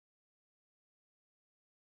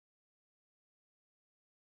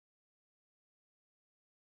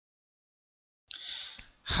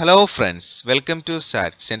Hello friends, welcome to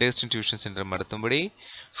SAT, Center Tuition Center Madathumbadi,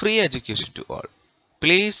 free education to all.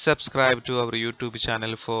 Please subscribe to our YouTube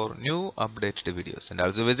channel for new updated videos and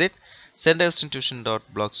also visit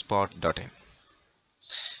centerinstitution.blogspot.in.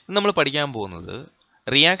 നമ്മൾ പഠിക്കാൻ പോകുന്നത്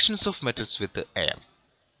reactions of metals with air.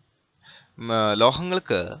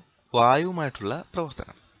 ലോഹങ്ങൾക്ക് വായുവുമായിട്ടുള്ള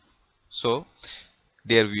പ്രവർത്തനം. So,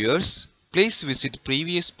 dear viewers, please visit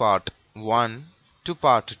previous part 1 to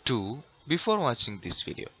part 2 before watching this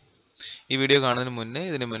video. ഈ video കാണുന്നതിന് മുന്നേ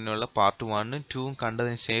ഇതിനു മുന്നേയുള്ള part 1 ഉം 2 ഉം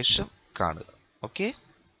കണ്ടതിന് ശേഷം കാണുക. ഓക്കെ?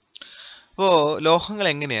 അപ്പോൾ ലോഹങ്ങൾ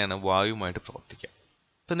എങ്ങനെയാണ് വായുവുമായിട്ട് പ്രവർത്തിക്കുക?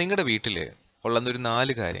 അപ്പോൾ നിങ്ങളുടെ വീട്ടിൽ ഉള്ള ഒരു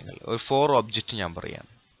 4 കാര്യങ്ങൾ, ഒരു 4 ഒബ്ജക്റ്റ് ഞാൻ പറയാം.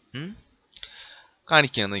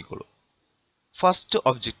 കാണിക്കാൻ നോക്കിക്കോളൂ. ഫസ്റ്റ്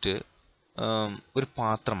ഒബ്ജക്റ്റ് ഒരു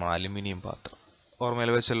പാത്രമാണ്, അലുമിനിയം പാത്രം.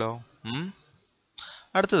 ഓർമ്മയിൽ വെച്ചല്ലോ.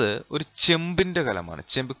 അടുത്തത് ഒരു ചെമ്പിന്റെ കലമാണ്,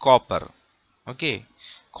 ചെമ്പ്, copper. Okay,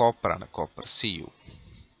 കോപ്പറാണ്, copper, Cu,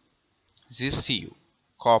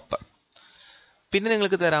 copper. പിന്നെ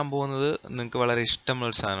നിങ്ങൾക്ക് തരാൻ പോകുന്നത് നിങ്ങൾക്ക് വളരെ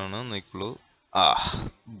ഇഷ്ടമുള്ള സാധനമാണ്, നോക്കിക്കോളൂ,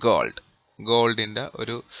 ഗോൾഡ്. ഗോൾഡിന്റെ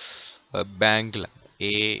ഒരു ബാങ്കിലാണ്,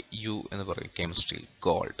 AU എന്ന് പറയും കെമിസ്ട്രിയിൽ,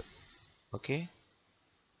 ഗോൾഡ്. ഓക്കെ.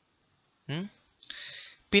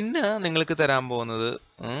 പിന്നെ നിങ്ങൾക്ക് തരാൻ പോകുന്നത്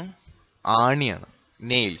ആണിയാണ്,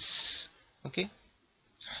 നെയിൽസ്. ഓക്കെ.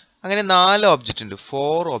 അങ്ങനെ 4 ഒബ്ജക്റ്റ് ഉണ്ട്,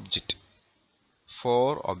 4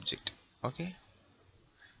 ഒബ്ജക്റ്റ്. ഓക്കെ.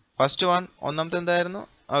 ഫസ്റ്റ് ഒന്നാമത്തെ എന്തായിരുന്നു?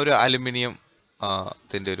 ഒരു അലുമിനിയം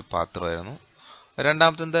ഒരു പാത്രമായിരുന്നു.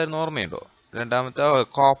 രണ്ടാമത്തെ എന്തായിരുന്നു, ഓർമ്മയുണ്ടോ? രണ്ടാമത്തെ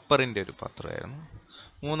കോപ്പറിന്റെ ഒരു പാത്രമായിരുന്നു.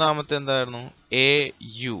 മൂന്നാമത്തെ എന്തായിരുന്നു?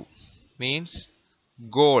 AU means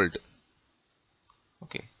gold.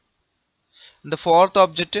 Okay. The fourth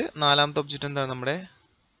object, നാലാമത്തെ ഒബ്ജക്റ്റ് എന്താണ്? നമ്മുടെ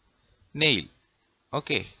നെയിൽ.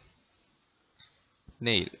 Okay,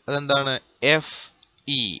 nail. അതെന്താണ്?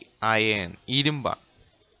 Fe, iron, ഇരുമ്പാണ്.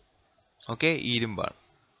 ഓക്കെ, ഇരുമ്പാണ്.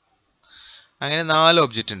 അങ്ങനെ 4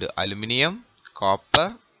 ഒബ്ജക്റ്റ് ഉണ്ട്, അലുമിനിയം, കോപ്പർ,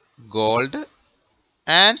 ഗോൾഡ്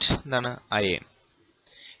ആൻഡ് എന്താണ്? അയൺ.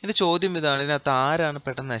 എന്റെ ചോദ്യം ഇതാണ്, ഇതിനകത്ത് ആരാണ്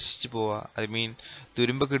പെട്ടെന്ന് നശിച്ചു പോവുക? ഐ മീൻ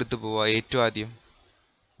തുരുമ്പൊക്കെ എടുത്തു പോവുക ഏറ്റവും ആദ്യം?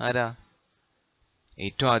 ആരാ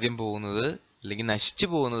ഏറ്റവും ആദ്യം പോകുന്നത്, അല്ലെങ്കിൽ നശിച്ചു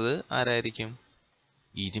പോകുന്നത് ആരായിരിക്കും?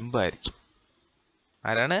 ഇരുമ്പായിരിക്കും.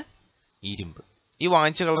 ആരാണ്? ഇരുമ്പ്. ഈ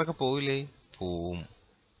വാങ്ങിച്ച കളറൊക്കെ പോവില്ലേ? പോവും.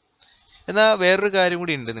 എന്നാൽ വേറൊരു കാര്യം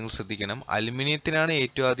കൂടി ഉണ്ട്, നിങ്ങൾ ശ്രദ്ധിക്കണം. അലുമിനിയത്തിനാണ്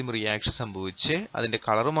ഏറ്റവും ആദ്യം റിയാക്ഷൻ സംഭവിച്ച് അതിന്റെ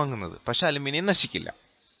കളർ മങ്ങുന്നത്, പക്ഷെ അലുമിനിയം നശിക്കില്ല.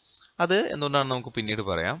 അത് എന്തുകൊണ്ടാണെന്ന് നമുക്ക് പിന്നീട്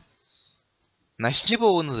പറയാം. നശിച്ചു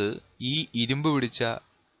പോകുന്നത് ഈ ഇരുമ്പ് പിടിച്ച,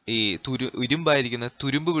 ഈ ഇരുമ്പായിരിക്കുന്ന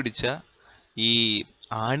തുരുമ്പ് പിടിച്ച ഈ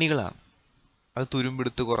ആണികളാണ്. അത്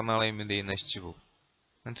തുരുമ്പെടുത്ത് കുറേ നാളെ എന്ത് ചെയ്യും? നശിച്ചു പോകും.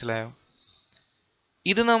 മനസ്സിലായോ?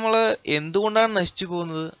 ഇത് നമ്മൾ എന്തുകൊണ്ടാണ് നശിച്ചു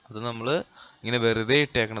പോകുന്നത്? അത് നമ്മൾ ഇങ്ങനെ വെറുതെ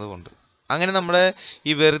ഇട്ടേക്കണത് കൊണ്ട്. അങ്ങനെ നമ്മുടെ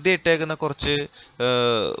ഈ വെറുതെ ഇട്ടേക്കുന്ന കുറച്ച്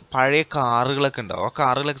പഴയ കാറുകളൊക്കെ ഉണ്ടാവും. ആ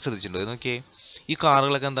കാറുകളൊക്കെ ശ്രദ്ധിച്ചിട്ടുണ്ടോ? നോക്കിയേ, ഈ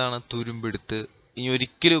കാറുകളൊക്കെ എന്താണ്? തുരുമ്പെടുത്ത് ഇനി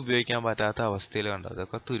ഒരിക്കലും ഉപയോഗിക്കാൻ പറ്റാത്ത അവസ്ഥയിൽ കണ്ടോ?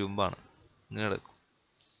 അതൊക്കെ തുരുമ്പാണ്. ഇങ്ങനെ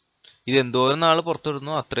ഇത് എന്തോരം നാൾ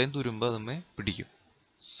പുറത്തിടുന്നോ അത്രയും തുരുമ്പ് അതുമേ പിടിക്കും.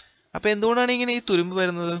 അപ്പൊ എന്തുകൊണ്ടാണ് ഇങ്ങനെ ഈ തുരുമ്പ്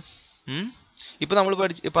വരുന്നത്? ഇപ്പൊ നമ്മൾ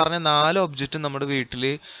പറഞ്ഞ 4 ഒബ്ജക്റ്റും നമ്മുടെ വീട്ടിൽ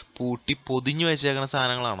പൂട്ടി പൊതിഞ്ഞു വെച്ചേക്കുന്ന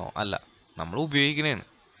സാധനങ്ങളാണോ? അല്ല, നമ്മൾ ഉപയോഗിക്കണേണ്.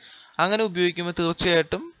 അങ്ങനെ ഉപയോഗിക്കുമ്പോൾ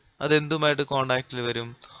തീർച്ചയായിട്ടും അതെന്തുമായിട്ട് കോണ്ടാക്റ്റിൽ വരും?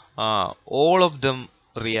 All of them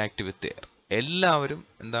react with air. എല്ലാവരും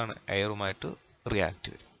എന്താണ്? എയറുമായിട്ട് റിയാക്ട്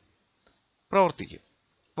വരും, പ്രവർത്തിക്കും.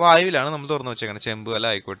 വായുവിലാണ് നമ്മൾ തുറന്നു വെച്ചേക്കണം. ചെമ്പ് കല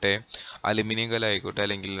ആയിക്കോട്ടെ, അലുമിനിയം കല ആയിക്കോട്ടെ,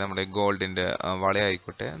 അല്ലെങ്കിൽ നമ്മുടെ ഗോൾഡിന്റെ വള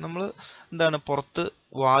ആയിക്കോട്ടെ, നമ്മൾ എന്താണ്? പുറത്ത്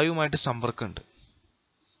വായുവുമായിട്ട് സമ്പർക്കമുണ്ട്.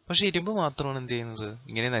 പക്ഷെ ഇരുമ്പ് മാത്രമാണ് എന്ത് ചെയ്യുന്നത്?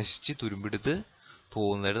 ഇങ്ങനെ നശിച്ച് തുരുമ്പെടുത്ത്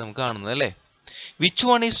പോകുന്നതായിട്ട് നമുക്ക് കാണുന്നത്, അല്ലേ? Which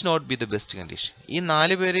one is not be the best condition? ഈ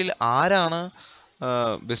 4 പേരിൽ ആരാണ്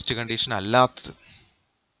ബെസ്റ്റ് കണ്ടീഷൻ അല്ലാത്തത്?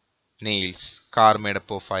 Nails, car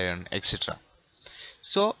made up of iron, etcetera.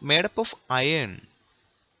 So made up of iron,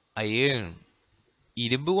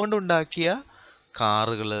 ഇരുമ്പ് കൊണ്ടുണ്ടാക്കിയ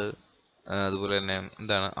കാറുകള്, അതുപോലെ തന്നെ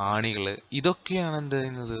എന്താണ്? ആണികള്, ഇതൊക്കെയാണ് എന്ത്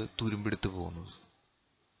ചെയ്യുന്നത്? തുരുമ്പെടുത്ത് പോകുന്നത്.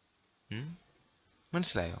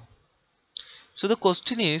 മനസ്സിലായോ? So the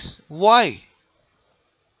question is Y?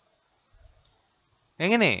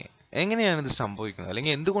 എങ്ങനെയാണ് ഇത് സംഭവിക്കുന്നത്,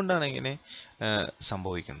 അല്ലെങ്കിൽ എന്തുകൊണ്ടാണ് ഇങ്ങനെ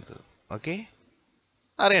സംഭവിക്കുന്നത്? ഓക്കെ,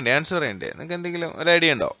 അറിയണ്ടേ? ആൻസർ അറിയണ്ടേ? നിങ്ങൾക്ക് എന്തെങ്കിലും ഒരു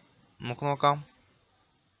ഐഡിയ ഉണ്ടോ? നമുക്ക് നോക്കാം.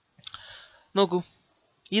 നോക്കൂ,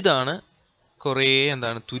 ഇതാണ് കുറേ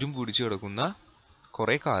എന്താണ്? തുരുമ്പ് പിടിച്ചു കിടക്കുന്ന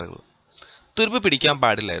കുറേ കാറുകൾ. തുരുമ്പ് പിടിക്കാൻ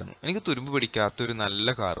പാടില്ലായിരുന്നു. എനിക്ക് തുരുമ്പ് പിടിക്കാത്തൊരു നല്ല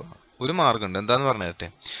കാറാണ്. ഒരു മാർഗമുണ്ട്, എന്താന്ന് പറഞ്ഞിട്ടെ.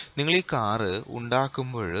 നിങ്ങൾ ഈ കാറ്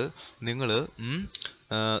ഉണ്ടാക്കുമ്പോൾ നിങ്ങൾ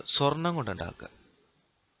സ്വർണം കൊണ്ടുണ്ടാക്കുക.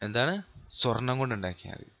 എന്താണ്? സ്വർണം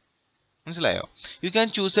കൊണ്ടുണ്ടാക്കിയാൽ മതി. മനസ്സിലായോ? You can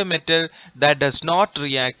choose A metal that does not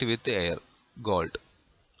react with air. Gold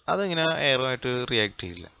അതിങ്ങനെ എയറുമായിട്ട് റിയാക്ട്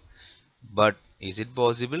ചെയ്യില്ല. But Is it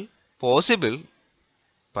possible? Possible.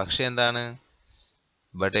 പക്ഷെ എന്താണ്?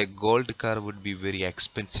 But a gold car would be very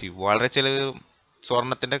expensive. വളരെ ചിലവ്.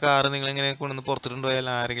 സ്വർണത്തിന്റെ കാർ നിങ്ങൾ എങ്ങനെ കൊണ്ടുവന്ന് പുറത്തിട്ട് പോയാൽ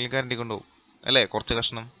ആരെങ്കിലും കരണ്ടി കൊണ്ടുപോകും അല്ലേ? കുറച്ച്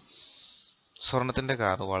കഷ്ണം. സ്വർണത്തിന്റെ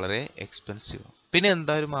കാർ വളരെ എക്സ്പെൻസീവ്. പിന്നെ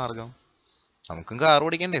എന്താ ഒരു മാർഗം? നമുക്കും കാർ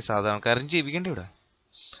ഓടിക്കണ്ടേ? സാധാരണക്കാരൻ ജീവിക്കണ്ടേ ഇവിടെ?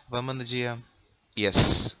 അപ്പം നമ്മൾ എന്ത് ചെയ്യാം? യെസ്,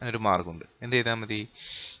 ഒരു മാർഗമുണ്ട്. എന്ത് ചെയ്താൽ മതി?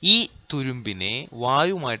 ഈ തുരുമ്പിനെ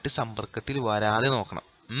വായുവുമായിട്ട് സമ്പർക്കത്തിൽ വരാതെ നോക്കണം.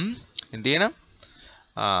 എന്ത് ചെയ്യണം?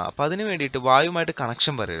 അപ്പം അതിന് വേണ്ടിയിട്ട് വായുവുമായിട്ട്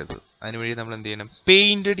കണക്ഷൻ വരരുത്. അതിന് വേണ്ടി നമ്മൾ എന്ത് ചെയ്യണം?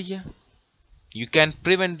 പെയിന്റ് അടിക്കുക. You can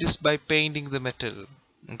prevent this by painting the metal.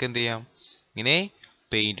 നമുക്ക് എന്ത് ചെയ്യാം? ഇങ്ങനെ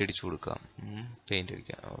പെയിന്റ് അടിച്ചു കൊടുക്കാം. പെയിന്റ്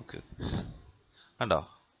അടിക്കാം. ഓക്കെ, കണ്ടോ?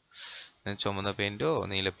 ചുമന്ന പെയിന്റോ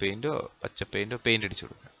നീല പെയിന്റോ പച്ച പെയിന്റോ പെയിന്റ് അടിച്ചു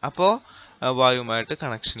കൊടുക്കാം. അപ്പോൾ വായുവുമായിട്ട്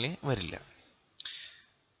കണക്ഷനിൽ വരില്ല.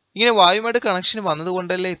 ഇങ്ങനെ വായുവുമായിട്ട് കണക്ഷൻ വന്നത്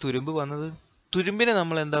കൊണ്ടല്ലേ തുരുമ്പ് വന്നത്. തുരുമ്പിനെ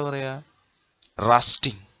നമ്മൾ എന്താ പറയാ?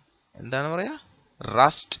 റസ്റ്റിംഗ്. എന്താണ് പറയാ?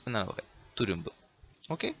 റസ്റ്റ് എന്നാണ് പറയാ തുരുമ്പ്.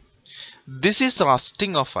 Okay, this is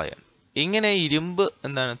rusting of iron. ഇങ്ങനെ ഇരുമ്പ്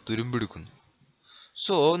എന്താണ്? തുരുമ്പെടുക്കുന്നു.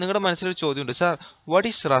 സോ നിങ്ങളുടെ മനസ്സിലൊരു ചോദ്യമുണ്ട്, സാർ വാട്ട്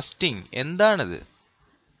ഈസ് റസ്റ്റിംഗ്? എന്താണത്?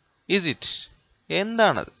 Is it?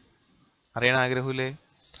 എന്താണത്? അറിയാൻ ആഗ്രഹമില്ലേ?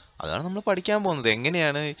 അതാണ് നമ്മൾ പഠിക്കാൻ പോകുന്നത്.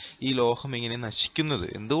 എങ്ങനെയാണ് ഈ ലോഹം ഇങ്ങനെ നശിക്കുന്നത്,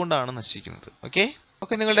 എന്തുകൊണ്ടാണ് നശിക്കുന്നത്. ഓക്കെ,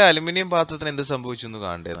 നിങ്ങളുടെ അലുമിനിയം പാത്രത്തിന് എന്ത് സംഭവിച്ചു എന്ന്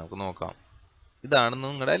കാണണ്ടേ? നമുക്ക് നോക്കാം. ഇതാണ്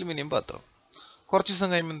നിങ്ങളുടെ അലുമിനിയം പാത്രം. കുറച്ച് ദിവസം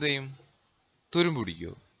കഴിയുമ്പോൾ എന്ത് ചെയ്യും? തുരുമ്പ്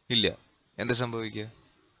പിടിക്കുമോ? ഇല്ല. എന്താ സംഭവിക്കുക?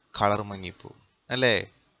 കളർ മങ്ങിപ്പോവും അല്ലേ?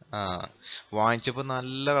 വാങ്ങിച്ചപ്പോൾ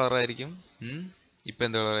നല്ല കളറായിരിക്കും. ഇപ്പം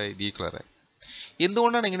എന്താ കളറായി? ഈ കളറായി.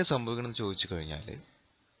 എന്തുകൊണ്ടാണ് ഇങ്ങനെ സംഭവിക്കണമെന്ന് ചോദിച്ചു കഴിഞ്ഞാൽ,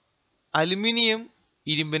 അലുമിനിയം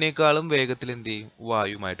ഇരുമ്പിനേക്കാളും വേഗത്തിൽ എന്ത് ചെയ്യും?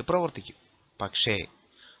 വായുവുമായിട്ട് പ്രവർത്തിക്കും. പക്ഷേ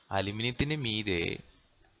അലുമിനിയത്തിന്റെ മീതെ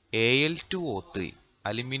Al2O3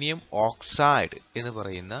 അലുമിനിയം ഓക്സൈഡ് എന്ന്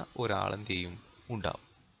പറയുന്ന ഒരാളെന്ത് ചെയ്യും? ഉണ്ടാവും.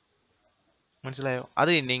 മനസ്സിലായോ?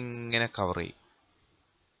 അത് എന്നെ ഇങ്ങനെ കവർ ചെയ്യും.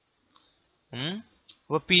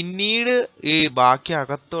 അപ്പൊ പിന്നീട് ഈ ബാക്കി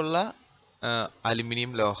അകത്തുള്ള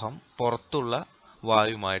അലുമിനിയം ലോഹം പുറത്തുള്ള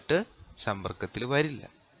വായുവുമായിട്ട് സമ്പർക്കത്തിൽ വരില്ല.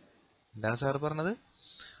 എന്താണ് സാർ പറഞ്ഞത്?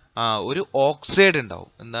 ഒരു ഓക്സൈഡ്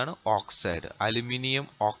ഉണ്ടാവും. എന്താണ് ഓക്സൈഡ്? Aluminium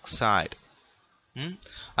oxide.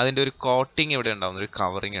 അതിന്റെ ഒരു കോട്ടിങ് ഇവിടെ ഉണ്ടാവും, ഒരു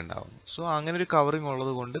കവറിങ് ഉണ്ടാവും. സോ അങ്ങനെ ഒരു കവറിങ്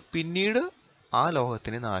ഉള്ളത് കൊണ്ട് പിന്നീട് ആ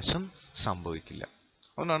ലോഹത്തിന് നാശം സംഭവിക്കില്ല.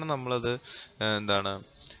 അതുകൊണ്ടാണ് നമ്മളത് എന്താണ്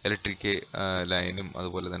ഇലക്ട്രിക് ലൈനും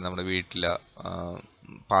അതുപോലെ തന്നെ നമ്മുടെ വീട്ടിലെ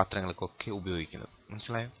പാത്രങ്ങൾക്കൊക്കെ ഉപയോഗിക്കുന്നത്.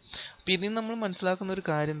 മനസ്സിലായോ? അപ്പൊ ഇതിൽ നമ്മൾ മനസ്സിലാക്കുന്ന ഒരു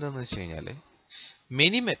കാര്യം എന്താണെന്ന് വെച്ച് കഴിഞ്ഞാൽ,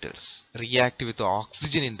 many metals react with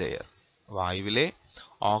oxygen in the air. വായുവിലെ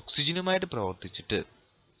ഓക്സിജനുമായിട്ട് പ്രവർത്തിച്ചിട്ട്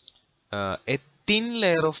A thin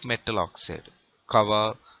layer of metal oxide cover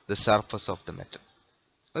the surface of the metal.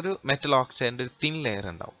 ഒരു മെറ്റൽ ഓക്സൈഡിന്റെ ഒരു തിൻ ലെയർ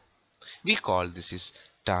ഉണ്ടാവും. We call this is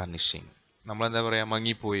ടാർണിഷിങ്. നമ്മളെന്താ പറയാ?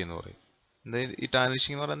 മങ്ങിപ്പോയി എന്ന് പറയും. എന്താ ഈ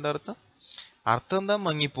ടാർണിഷിങ് എന്ന് പറഞ്ഞാൽ എന്താ അർത്ഥം? അർത്ഥം എന്താ?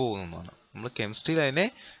 മങ്ങിപ്പോകുന്നതാണ്. നമ്മൾ കെമിസ്ട്രിയിൽ അതിനെ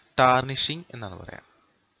ടാർണിഷിങ് എന്നാണ് പറയാം.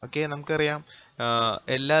 ഓക്കെ, നമുക്കറിയാം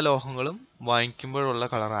എല്ലാ ലോഹങ്ങളും വാങ്ങിക്കുമ്പോഴുള്ള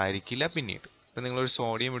കളർ ആയിരിക്കില്ല പിന്നീട്. ഇപ്പം നിങ്ങളൊരു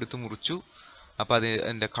സോഡിയം എടുത്ത് മുറിച്ചു, അപ്പം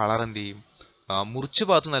അതിന്റെ കളർ എന്ത് ചെയ്യും? മുറിച്ച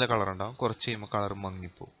ഭാഗത്ത് നല്ല കളർ ഉണ്ടാവും, കുറച്ച് കഴിയുമ്പോൾ കളർ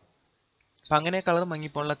മങ്ങിപ്പോകും. അപ്പം അങ്ങനെ കളർ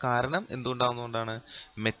മങ്ങിപ്പോകാനുള്ള കാരണം എന്തുണ്ടാവുന്നതുകൊണ്ടാണ്?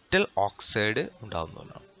 Metal oxide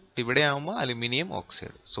ഉണ്ടാവുന്നതുകൊണ്ടാണ്. ഇവിടെ ആകുമ്പോൾ അലുമിനിയം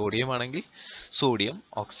ഓക്സൈഡ്, സോഡിയം ആണെങ്കിൽ സോഡിയം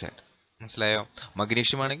ഓക്സൈഡ്. മനസ്സിലായോ?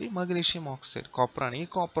 മഗ്നീഷ്യം ആണെങ്കിൽ മഗ്നീഷ്യം ഓക്സൈഡ്, കോപ്പർ ആണെങ്കിൽ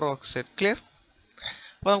കോപ്പർ ഓക്സൈഡ്. ക്ലിയർ?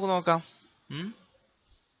 അപ്പൊ നമുക്ക് നോക്കാം.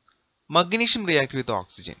 Magnesium react with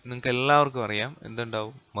oxygen. നിങ്ങൾക്ക് എല്ലാവർക്കും അറിയാം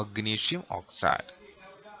എന്തുണ്ടാവും? Magnesium oxide.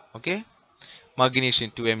 Okay, magnesium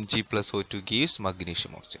 2Mg plus O2 gives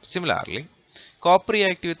magnesium oxide. Similarly, copper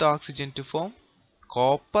react with oxygen to form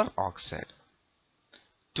copper oxide.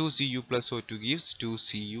 2Cu plus O2 gives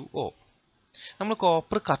 2CuO. നമ്മൾ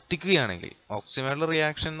copper കത്തിക്കുകയാണെങ്കിൽ, ഓക്സിജനുമായിട്ടുള്ള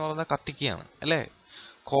reaction എന്ന് പറയുന്നത് കത്തിക്കുകയാണ് അല്ലേ?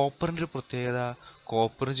 കോപ്പറിന്റെ ഒരു പ്രത്യേകത,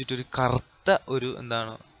 കോപ്പറിന് ചുറ്റും ഒരു കറുത്ത ഒരു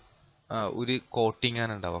എന്താണ് ഒരു കോട്ടിംഗ്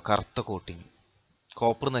ആണ് ഉണ്ടാവുക, കറുത്ത കോട്ടിങ്.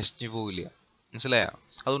 കോപ്പർ നശിച്ചു പോവില്ല. മനസ്സിലായോ?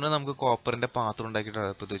 അതുകൊണ്ട് നമുക്ക് കോപ്പറിന്റെ പാത്രം ഉണ്ടാക്കിയിട്ട്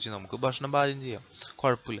അടുപ്പത്ത് വെച്ച് നമുക്ക് ഭക്ഷണം പാചകം ചെയ്യാം,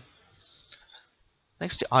 കുഴപ്പമില്ല.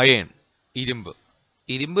 നെക്സ്റ്റ് അയൺ, ഇരുമ്പ്.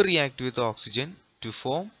 ഇരുമ്പ് react with oxygen to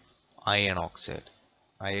form iron oxide.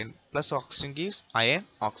 Iron plus oxygen gives iron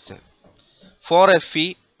oxide. 4Fe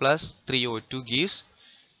plus 3O2 gives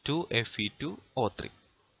 2Fe2O3.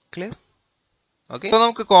 Clear? Okay, അപ്പോൾ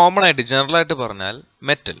നമുക്ക് കോമൺ ആയിട്ട് ജനറൽ ആയിട്ട് പറഞ്ഞാൽ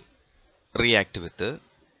metal react with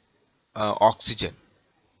oxygen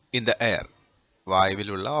in the air,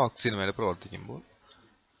 വായുവിലുള്ള ഓക്സിജനുമായി പ്രവർത്തിക്കുമ്പോൾ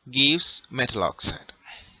gives metal oxide.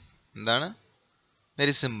 എന്താണ്?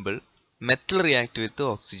 Very simple. Metal react with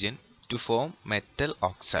oxygen to form metal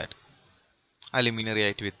oxide. Aluminium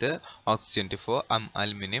react with oxygen to form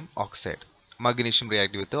aluminium oxide. Magnesium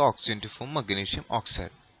react with oxygen to form magnesium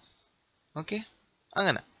oxide. Okay,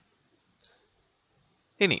 അങ്ങനെ.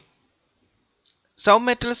 ഇനി some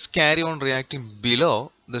metals carry on reacting below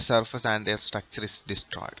the surface and their structure is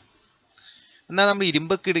destroyed. എന്നാൽ നമ്മൾ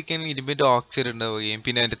ഇരുമ്പൊക്കെ എടുക്കുകയാണെങ്കിൽ ഇരുമ്പിന്റെ oxide ഉണ്ടാവുകയും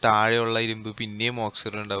പിന്നെ അതിന്റെ താഴെയുള്ള ഇരുമ്പ് പിന്നെയും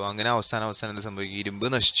ഓക്സൈഡ് ഉണ്ടാവും. അങ്ങനെ അവസാനം എന്ത് സംഭവിക്കും? ഇരുമ്പ്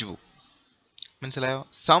നശിച്ചു പോകും. മനസ്സിലായോ?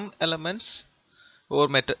 some elements or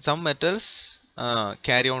some metals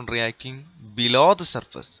carry on reacting below the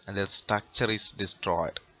surface and their structure is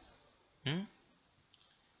destroyed.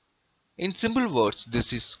 In simple words, this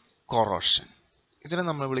is corrosion. ഇതിനെ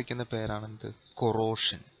നമ്മൾ വിളിക്കുന്ന പേരാണ് എന്ത്?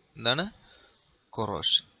 കൊറോഷൻ. എന്താണ്?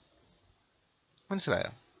 കൊറോഷൻ.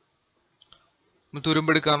 മനസ്സിലായോ?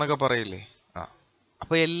 തുരുമ്പെടുക്കാന്നൊക്കെ പറയില്ലേ?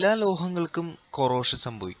 അപ്പൊ എല്ലാ ലോഹങ്ങൾക്കും കൊറോഷൻ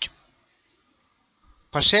സംഭവിക്കും.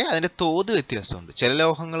 പക്ഷേ അതിന്റെ തോത് വ്യത്യാസമുണ്ട്. ചില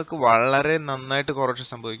ലോഹങ്ങൾക്ക് വളരെ നന്നായിട്ട് കൊറോഷൻ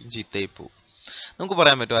സംഭവിക്കും, ചീത്തയായി പോകും. നമുക്ക്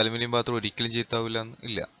പറയാൻ പറ്റും അലുമിനിയം പാത്രം ഒരിക്കലും ചീത്താവില്ല എന്ന്?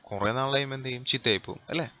 ഇല്ല. കുറെ നാളായും എന്ത് ചെയ്യും? ചീത്തയായി പോകും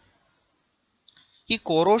അല്ലെ? ഈ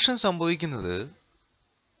കൊറോഷൻ സംഭവിക്കുന്നത്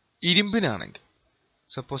ഇരുമ്പിനാണെങ്കിൽ,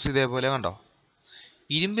 സപ്പോസ് ഇതേപോലെ കണ്ടോ,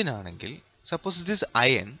 ഇരുമ്പിനാണെങ്കിൽ, സപ്പോസ് ദിസ്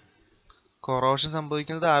അയൺ, കൊറോഷൻ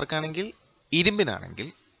സംഭവിക്കുന്നത് ആർക്കാണെങ്കിൽ? ഇരുമ്പിനാണെങ്കിൽ,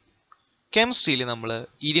 കെമിസ്ട്രിയിൽ നമ്മൾ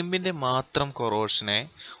ഇരുമ്പിന്റെ മാത്രം കൊറോഷനെ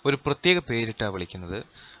ഒരു പ്രത്യേക പേരിട്ടാണ് വിളിക്കുന്നത്.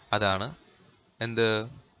 അതാണ് എന്ത്?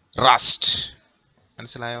 റസ്റ്റ്.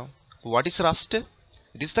 മനസ്സിലായോ? What is rest?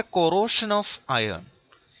 It is the corrosion of iron.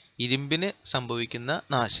 ഇരുമ്പിന് സംഭവിക്കുന്ന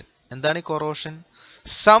നാശം. എന്താണ് ഈ corrosion?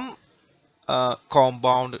 Some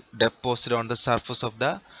compound deposit on the surface of the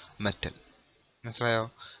metal. മനസ്സിലായോ?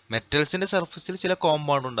 മെറ്റൽസിന്റെ സർഫസിൽ ചില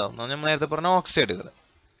കോമ്പൗണ്ട് ഉണ്ടാവും. നമ്മൾ നേരത്തെ പറഞ്ഞ ഓക്സൈഡുകൾ.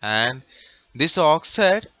 And this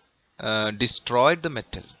oxide destroyed the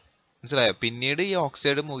metal. മനസ്സിലായോ? പിന്നീട് ഈ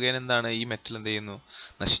ഓക്സൈഡ് മുഖേന എന്താണ്? ഈ മെറ്റൽ എന്ത് ചെയ്യുന്നു?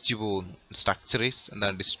 നശിച്ചു പോകുന്നു. സ്ട്രക്ചർ ഈസ്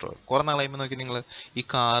എന്താണ്? ഡിസ്ട്രോയ്. കുറെ നാളായുമ്പോൾ നോക്കി നിങ്ങൾ ഈ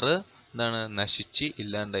കാറ് എന്താണ്? നശിച്ച്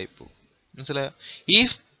ഇല്ലാണ്ടായി പോകും. മനസ്സിലായോ?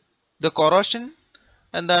 ഇഫ് ദ കൊറോഷൻ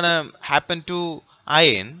എന്താണ്? Happen to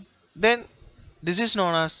iron, then this is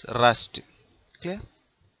known as rust. Clear?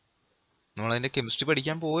 നമ്മൾ അതിന്റെ കെമിസ്ട്രി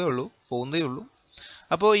പഠിക്കാൻ പോകുന്നതേ ഉള്ളൂ.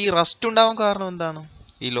 അപ്പോൾ ഈ റസ്റ്റ് ഉണ്ടാവാൻ കാരണം എന്താണ്?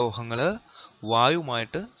 ഈ ലോഹങ്ങള്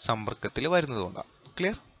വായുവുമായിട്ട് സമ്പർക്കത്തിൽ വരുന്നത് കൊണ്ടാണ്.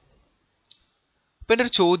 ക്ലിയർ? അപ്പൊ എൻ്റെ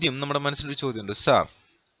ഒരു ചോദ്യം, നമ്മുടെ മനസ്സിലൊരു ചോദ്യമുണ്ട്. സാർ,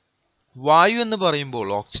 വായു എന്ന് പറയുമ്പോൾ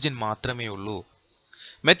ഓക്സിജൻ മാത്രമേ ഉള്ളൂ.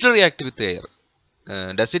 Metal react with air,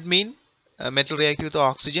 does it mean metal react with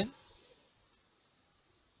oxygen?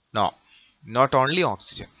 No, not only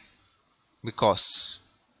oxygen. Because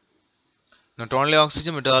not only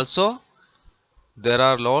oxygen, but also there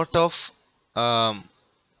are lot of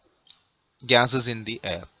gases in the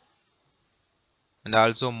air and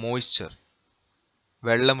also moisture.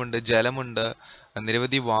 വെള്ളമുണ്ട്, ജലമുണ്ട്,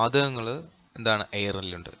 നിരവധി വാതകങ്ങൾ എന്താണ്?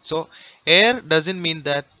 എയറിലുണ്ട്. So air doesn't mean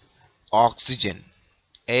that oxygen.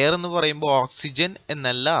 Air എന്ന് പറയുമ്പോൾ oxygen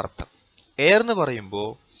എന്നല്ല അർത്ഥം. Air എന്ന് പറയുമ്പോൾ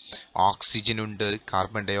ഓക്സിജൻ ഉണ്ട്,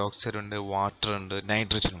 കാർബൺ ഡൈ ഓക്സൈഡ് ഉണ്ട്, വാട്ടർ ഉണ്ട്,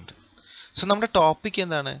 നൈട്രജൻ ഉണ്ട്. സോ നമ്മുടെ ടോപ്പിക്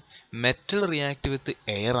എന്താണ്? മെറ്റൽ റിയാക്ട് വിത്ത്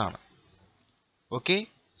എയർ ആണ്. ഓക്കെ?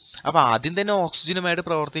 അപ്പൊ ആദ്യം തന്നെ ഓക്സിജനുമായിട്ട്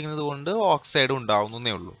പ്രവർത്തിക്കുന്നത് കൊണ്ട് ഓക്സൈഡ്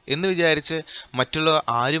ഉണ്ടാവുന്നേ ഉള്ളൂ എന്ന് വിചാരിച്ച് മറ്റുള്ള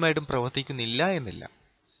ആരുമായിട്ടും പ്രവർത്തിക്കുന്നില്ല എന്നില്ല.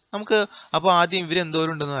 നമുക്ക് അപ്പോൾ ആദ്യം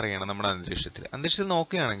ഇവരെന്തോരം ഉണ്ടെന്ന് അറിയണം. നമ്മുടെ അന്തരീക്ഷത്തിൽ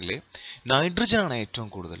നോക്കുകയാണെങ്കിൽ നൈട്രജൻ ആണ് ഏറ്റവും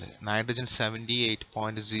കൂടുതൽ. നൈട്രജൻ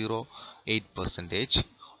 78.08%,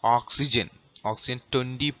 ഓക്സിജൻ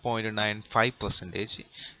 20.95%,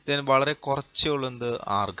 then വളരെ കുറച്ചേ ഉള്ളത്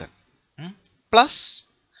ആർഗൺ, പ്ലസ്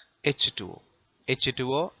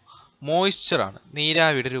H2O മോയ്സ്ചർ ആണ്,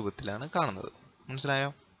 നീരാവിയുടെ രൂപത്തിലാണ് കാണുന്നത്. മനസ്സിലായോ?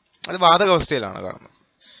 അത് വാതകാവസ്ഥയിലാണ് കാണുന്നത്.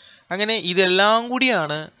 അങ്ങനെ ഇതെല്ലാം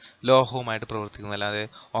കൂടിയാണ് ലോഹവുമായിട്ട് പ്രവർത്തിക്കുന്നത്, അല്ലാതെ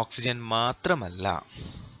ഓക്സിജൻ മാത്രമല്ല.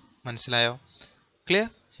 മനസ്സിലായോ? ക്ലിയർ?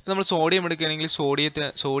 നമ്മൾ സോഡിയം എടുക്കുകയാണെങ്കിൽ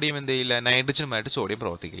സോഡിയം എന്ത് ചെയ്യില്ല? നൈട്രജനുമായിട്ട് സോഡിയം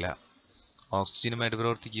പ്രവർത്തിക്കില്ല, ഓക്സിജനുമായിട്ട്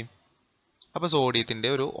പ്രവർത്തിക്കും. അപ്പൊ സോഡിയത്തിന്റെ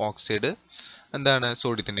ഒരു ഓക്സൈഡ് എന്താണ്?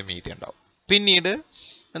 സോഡിയത്തിന്റെ മീതെ ഉണ്ടാവും. പിന്നീട്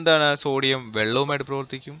എന്താണ്? സോഡിയം വെള്ളവുമായിട്ട്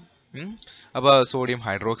പ്രവർത്തിക്കും. അപ്പൊ സോഡിയം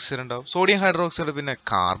ഹൈഡ്രോക്സൈഡ് ഉണ്ടാവും. സോഡിയം ഹൈഡ്രോക്സൈഡ് പിന്നെ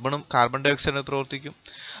കാർബൺ ഡൈ ഓക്സൈഡ് പ്രവർത്തിക്കും.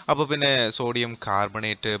 അപ്പൊ പിന്നെ സോഡിയം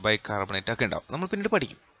കാർബണേറ്റ്, ബൈകാർബണേറ്റ് ഒക്കെ ഉണ്ടാവും. നമ്മൾ പിന്നീട്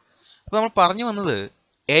പഠിക്കും. അപ്പൊ നമ്മൾ പറഞ്ഞു വന്നത്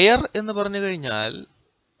എയർ എന്ന് പറഞ്ഞു കഴിഞ്ഞാൽ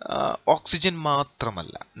ഓക്സിജൻ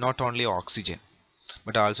മാത്രമല്ല, not only oxygen,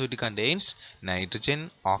 but also it contains nitrogen,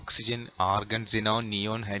 oxygen, argon, xenon,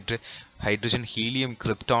 neon, hydrogen, helium,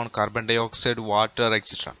 krypton, carbon dioxide, water,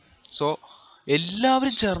 etc. So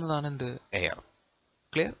എല്ലാവരും ചേർന്നതാണ് എന്ത്? എയർ.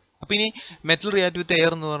 ക്ലിയർ? അപ്പൊ ഇനി മെറ്റൽ റിയാക്ട് വിത്ത്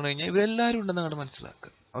എയർ എന്ന് പറഞ്ഞു കഴിഞ്ഞാൽ ഇവരെല്ലാവരും ഉണ്ടെന്ന് അങ്ങോട്ട്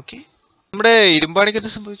മനസ്സിലാക്കുക. ഓക്കെ? നമ്മുടെ ഇരുമ്പാണിക്ക്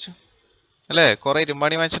എന്ത് സംഭവിച്ചു അല്ലെ? കുറെ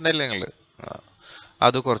ഇരുമ്പാണി വാങ്ങിച്ചിട്ടുണ്ടല്ലേ നിങ്ങള്?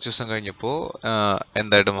 അത് കുറച്ച് ദിവസം കഴിഞ്ഞപ്പോ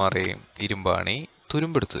എന്തായിട്ട് മാറി? ഇരുമ്പാണി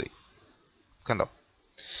തുരുമ്പെടുത്തത്. കണ്ടോ?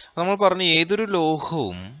 നമ്മൾ പറഞ്ഞു ഏതൊരു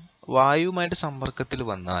ലോഹവും വായുവുമായിട്ട് സമ്പർക്കത്തിൽ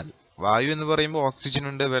വന്നാൽ, വായു എന്ന് പറയുമ്പോൾ ഓക്സിജൻ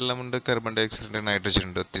ഉണ്ട്, വെള്ളമുണ്ട്, കാർബൺ ഡൈ ഓക്സൈഡ് ഉണ്ട്, നൈട്രജൻ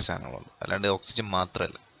ഉണ്ട്, ഒത്തിരി സാധനങ്ങളുണ്ട്, അല്ലാണ്ട് ഓക്സിജൻ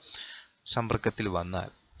മാത്രമല്ല. സമ്പർക്കത്തിൽ വന്നാൽ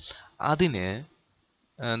അതിന്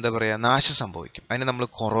എന്താ പറയുക, നാശം സംഭവിക്കും. അതിനെ നമ്മൾ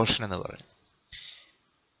കൊറോഷൻ എന്ന് പറയും.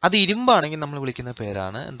 അത് ഇരുമ്പാണെങ്കിൽ നമ്മൾ വിളിക്കുന്ന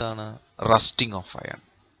പേരാണ് എന്താണ്, റസ്റ്റിംഗ് ഓഫ് അയൺ.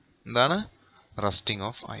 എന്താണ്, റസ്റ്റിംഗ്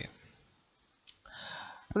ഓഫ് അയൺ.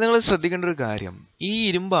 നിങ്ങൾ ശ്രദ്ധിക്കേണ്ട ഒരു കാര്യം, ഈ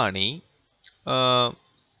ഇരുമ്പാണി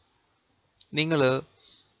നിങ്ങൾ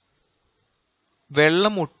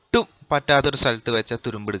വെള്ളം ഒട്ടും പറ്റാത്തൊരു സ്ഥലത്ത് വെച്ചാൽ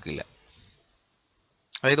തുരുമ്പെടുക്കില്ല.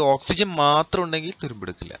 അതായത് ഓക്സിജൻ മാത്രം ഉണ്ടെങ്കിൽ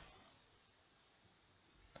തുരുമ്പെടുക്കില്ല.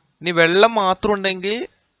 ഇനി വെള്ളം മാത്രം ഉണ്ടെങ്കിൽ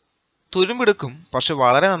തുരുമ്പെടുക്കും, പക്ഷെ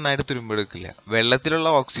വളരെ നന്നായിട്ട് തുരുമ്പെടുക്കില്ല. വെള്ളത്തിലുള്ള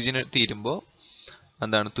ഓക്സിജൻ തീരുമ്പോൾ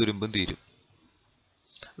എന്താണ്, തുരുമ്പും തീരും.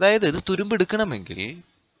 അതായത് ഇത് തുരുമ്പെടുക്കണമെങ്കിൽ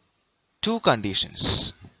 2 conditions.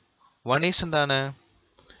 One is എന്താണ്,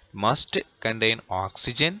 must contain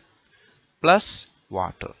oxygen plus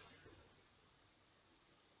water.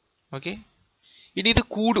 Okay, ഇനി ഇത്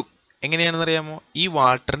കൂടും. എങ്ങനെയാണെന്ന് അറിയാമോ? ഈ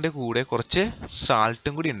വാട്ടറിന്റെ കൂടെ കുറച്ച്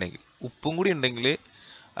സാൾട്ടും കൂടി ഉണ്ടെങ്കിൽ, ഉപ്പും കൂടി ഉണ്ടെങ്കിൽ,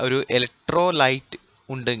 ഒരു ഇലക്ട്രോലൈറ്റ്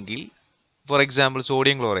ഉണ്ടെങ്കിൽ, ഫോർ എക്സാമ്പിൾ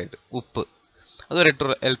സോഡിയം ക്ലോറൈഡ്, ഉപ്പ്, അതൊരു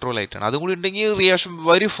ഇലക്ട്രോലൈറ്റ് ആണ്. അതും കൂടി ഉണ്ടെങ്കിൽ റിയാക്ഷൻ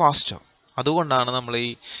വെരി ഫാസ്റ്റ് ആവും. അതുകൊണ്ടാണ് നമ്മൾ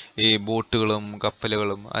ഈ ബോട്ടുകളും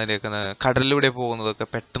കപ്പലുകളും അതിൻ്റെയൊക്കെ കടലിലൂടെ പോകുന്നതൊക്കെ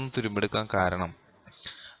പെട്ടെന്ന് തുരുമ്പെടുക്കാൻ കാരണം.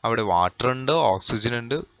 അവിടെ വാട്ടർ ഉണ്ട്, ഓക്സിജൻ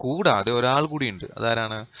ഉണ്ട്, കൂടാതെ ഒരാൾ കൂടി ഉണ്ട്.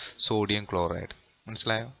 അതാരാണ്? Sodium chloride.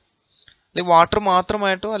 മനസ്സിലായോ? അല്ലെങ്കിൽ വാട്ടർ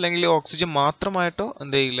മാത്രമായിട്ടോ അല്ലെങ്കിൽ ഓക്സിജൻ മാത്രമായിട്ടോ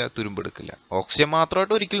എന്ത് ചെയ്യില്ല, തുരുമ്പെടുക്കില്ല. ഓക്സിജൻ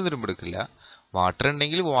മാത്രമായിട്ടോ ഒരിക്കലും തുരുമ്പെടുക്കില്ല. വാട്ടർ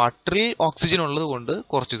ഉണ്ടെങ്കിൽ വാട്ടറിൽ ഓക്സിജൻ ഉള്ളത് കൊണ്ട്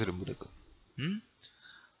കുറച്ച് തുരുമ്പെടുക്കും.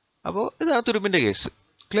 അപ്പോൾ ഇതാണ് തുരുമ്പിന്റെ case.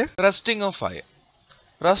 Clear? Rusting of iron.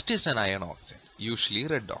 Rest is an iron oxide, usually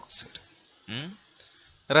red oxide.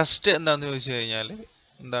 Rest എന്താണെന്ന് ചോദിച്ചു കഴിഞ്ഞാൽ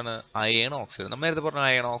എന്താണ്, അയൺ ഓക്സൈഡ്. നമ്മൾ നേരത്തെ പറഞ്ഞ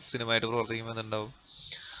അയൺ ഓക്സൈഡുമായിട്ട് പ്രവർത്തിക്കുമ്പോൾ എന്തുണ്ടാവും,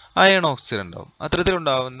 അയൺ ഓക്സൈഡ് ഉണ്ടാവും.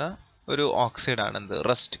 അത്തരത്തിലുണ്ടാവുന്ന ഒരു ഓക്സൈഡാണ് എന്ത്,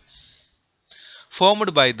 rest.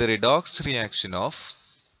 Formed by the redox reaction of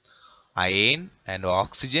iron and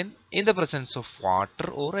oxygen in the presence of water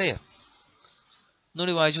or air.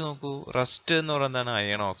 ഒന്നുകൂടി വായിച്ചു നോക്കൂ. റസ്റ്റ് എന്ന് പറയുന്നതാണ്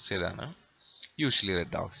അയൺ ഓക്സൈഡ് ആണ്, usually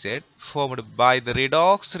red oxide, formed by the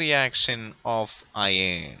redox reaction of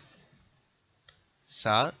iron.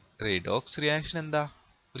 Sir, redox reaction എന്താ?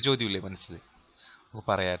 ഒരു ചോദ്യമില്ലേ മനസ്സിൽ? നമുക്ക്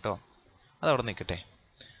പറയാട്ടോ, അതവിടെ നിൽക്കട്ടെ.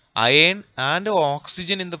 Iron and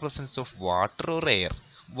oxygen in the presence of water or air.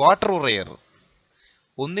 Water or air,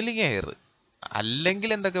 ഒന്നില്ലെങ്കിൽ എയർ, അല്ലെങ്കിൽ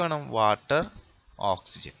എന്തൊക്കെ വേണം, വാട്ടർ,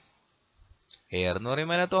 ഓക്സിജൻ. എയർ എന്ന്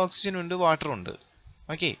പറയുമ്പോൾ അതിനകത്ത് ഓക്സിജൻ ഉണ്ട്, വാട്ടർ ഉണ്ട്.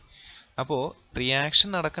 ഓക്കെ, അപ്പോൾ റിയാക്ഷൻ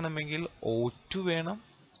നടക്കണമെങ്കിൽ O2 വേണം,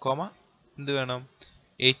 എന്ത് വേണം,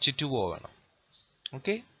 H2O വേണം.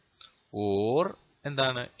 ഓക്കെ, ഓർ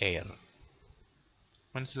എന്താണ്, എയർ.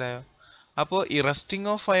 മനസ്സിലായോ? അപ്പോൾ ഈ റസ്റ്റിംഗ്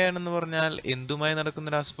ഓഫ് അയൺ എന്ന് പറഞ്ഞാൽ എന്തുമായി നടക്കുന്ന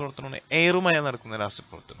രാസപ്രവർത്തനമാണ്? എയറുമായി നടക്കുന്ന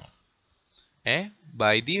രാസപ്രവർത്തനമാണ്.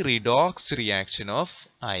 By the redox reaction of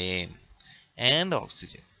iron and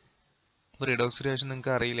oxygen. അപ്പോൾ റിഡോക്സ് റിയാക്ഷൻ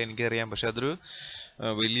നിങ്ങൾക്ക് അറിയില്ല, എനിക്കറിയാം, പക്ഷെ അതൊരു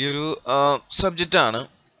വലിയൊരു സബ്ജക്റ്റ് ആണ്,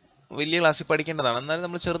 വലിയ ക്ലാസ്സിൽ പഠിക്കേണ്ടതാണ്. എന്നാലും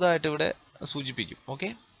നമ്മൾ ചെറുതായിട്ട് ഇവിടെ സൂചിപ്പിക്കും. ഓക്കെ,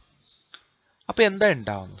 അപ്പൊ എന്താ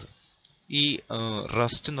ഉണ്ടാവുന്നത്? ഈ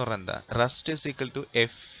റസ്റ്റ് എന്ന് പറഞ്ഞാൽ എന്താ? Rest is equal to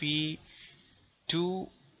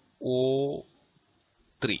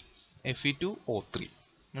Fe2O3.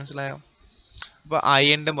 മനസ്സിലായോ? അപ്പൊ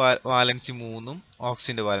അയണിന്റെ വാലൻസി 3ഉം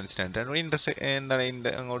ഓക്സിജന്റെ വാലൻസി 2. എന്താണ്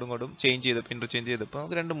അങ്ങോട്ടും ഇങ്ങോട്ടും ഇന്റർചേഞ്ച് ചെയ്തപ്പോൾ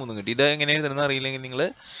നമുക്ക് 2, 3 കിട്ടി. ഇത് എങ്ങനെയാണ് തരുന്നത് അറിയില്ലെങ്കിൽ നിങ്ങൾ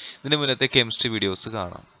ഇതിന്റെ മുന്നത്തെ കെമിസ്ട്രി വീഡിയോസ്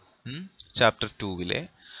കാണാം. ചാപ്റ്റർ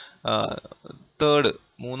 2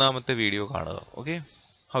 മൂന്നാമത്തെ വീഡിയോ കാണുക. Okay,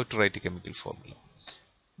 how to right chemical formula.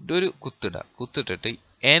 ഇതൊരു കുത്തിട്ടിട്ട്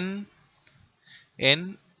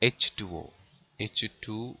NH2O.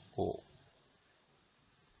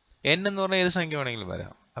 N എന്ന് പറഞ്ഞാൽ ഏത് സംഖ്യ വേണമെങ്കിലും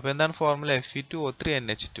വരാം. അപ്പൊ എന്താണ് ഫോർമുല? Fe2O3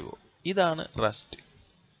 NH2O. ഇതാണ് റസ്റ്റ്.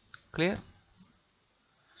 ക്ലിയർ?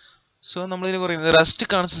 സോ നമ്മളിത് പറയുന്നത് rest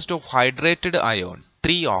consist of hydrated ion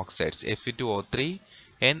 3 oxides Fe2O3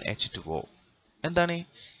 NH2O. എന്താണ്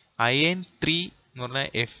അയൺ 3 എന്ന് പറഞ്ഞാൽ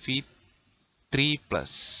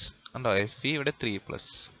Fe3+. ഉണ്ടോ? Fe ഇവിടെ 3+.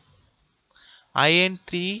 അയൺ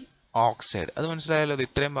 3 ഓക്സൈഡ്, അത് മനസ്സിലായല്ലോ. അത്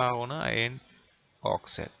ഇത്രയും ഭാഗമാണ് അയൺ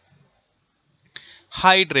ഓക്സൈഡ്.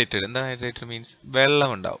 ഹൈഡ്രേറ്റഡ്, എന്താണ് ഹൈഡ്രേറ്റഡ് മീൻസ്? വെള്ളം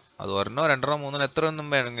ഉണ്ടാവും. അത് 1, 2, 3 എത്ര ഒന്നും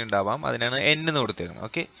വേണമെങ്കിൽ ഉണ്ടാവാം. അതിനാണ് N എന്ന് കൊടുത്തേക്കുന്നത്.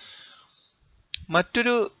 ഓക്കെ,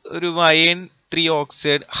 മറ്റൊരു iron 3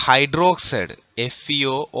 oxide hydroxide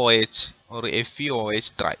FeOH or FeOH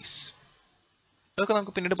thrice. ഇതൊക്കെ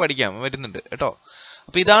നമുക്ക് പിന്നീട് പഠിക്കാം, വരുന്നുണ്ട് കേട്ടോ.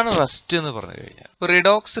 അപ്പൊ ഇതാണ് റസ്റ്റ് എന്ന് പറഞ്ഞു കഴിഞ്ഞാൽ.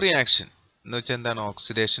 റിഡോക്സ് റിയാക്ഷൻ എന്ന് വെച്ചാൽ എന്താണ്?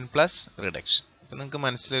 Oxidation plus reduction. അപ്പൊ നിങ്ങൾക്ക്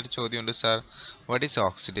മനസ്സിലൊരു ചോദ്യമുണ്ട്, സാർ വാട്ട് ഈസ്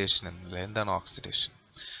ഓക്സിഡേഷൻ എന്നല്ലേ? എന്താണ് ഓക്സിഡേഷൻ?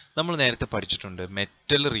 നമ്മൾ നേരത്തെ പഠിച്ചിട്ടുണ്ട്,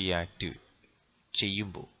 മെറ്റൽ റിയാക്ട്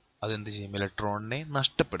ചെയ്യുമ്പോൾ അതെന്ത് ചെയ്യും? ഇലക്ട്രോണിനെ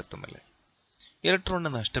നഷ്ടപ്പെടുത്തുമല്ലേ?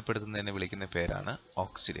 ഇലക്ട്രോണിനെ നഷ്ടപ്പെടുത്തുന്നതിനെ വിളിക്കുന്ന പേരാണ്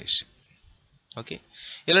ഓക്സിഡേഷൻ. ഓക്കെ,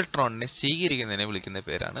 ഇലക്ട്രോണിനെ സ്വീകരിക്കുന്നതിനെ വിളിക്കുന്ന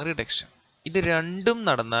പേരാണ് റിഡക്ഷൻ. ഇത് രണ്ടും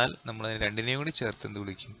നടന്നാൽ നമ്മൾ രണ്ടിനെയും കൂടി ചേർത്ത് എന്ത്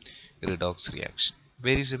വിളിക്കും? Redox reaction.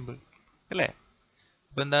 വെരി സിമ്പിൾ അല്ലേ?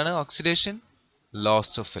 അപ്പോൾ എന്താണ് ഓക്സിഡേഷൻ?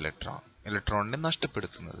 ലോസ് ഓഫ് ഇലക്ട്രോൺ, ഇലക്ട്രോണിനെ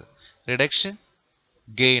നഷ്ടപ്പെടുത്തുന്നത്. റിഡക്ഷൻ,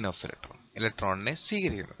 ഗെയിൻ ഓഫ് ഇലക്ട്രോൺ, ഇലക്ട്രോണിനെ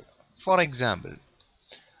സ്വീകരിക്കുന്നത്. ഫോർ എക്സാമ്പിൾ,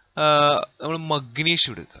 നമ്മൾ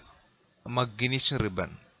മഗ്നീഷ്യം എടുക്കുക. മഗ്നീഷ്യം റിബൺ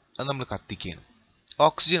അത് നമ്മൾ കത്തിക്കുകയാണ്.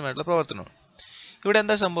 ഓക്സിജനുമായിട്ടുള്ള പ്രവർത്തനമാണ്. ഇവിടെ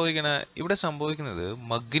എന്താ സംഭവിക്കുന്നത്? ഇവിടെ സംഭവിക്കുന്നത്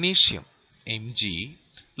magnesium Mg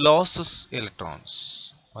losses electrons.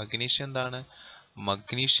 Magnesium എന്താണ്?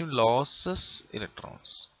 Magnesium losses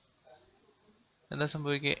electrons. എന്താ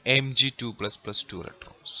സംഭവിക്കുക? Mg2++ 2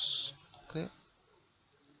 electrons.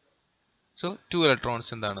 സോ 2 ഇലക്ട്രോൺസ്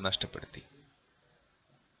എന്താണ്? നഷ്ടപ്പെടുത്തി.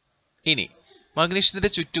 ഇനി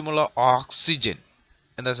മഗ്നീഷ്യത്തിന്റെ ചുറ്റുമുള്ള ഓക്സിജൻ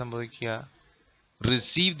എന്താ സംഭവിക്കുക?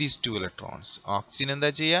 Receive these 2 electrons. ഓക്സിജൻ എന്താ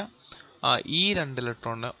ചെയ്യുക? ഈ 2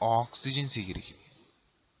 ഇലക്ട്രോണിനെ ഓക്സിജൻ സ്വീകരിക്കും.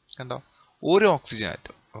 കണ്ടോ? ഒരു ഓക്സിജൻ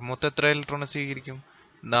ആറ്റം. അപ്പം മൊത്തം എത്ര ഇലക്ട്രോണെ സ്വീകരിക്കും?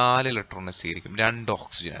 4 ഇലക്ട്രോണെ സ്വീകരിക്കും. 2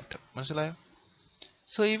 ഓക്സിജൻ ആറ്റം. മനസ്സിലായോ?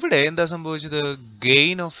 സോ ഇവിടെ എന്താ സംഭവിച്ചത്?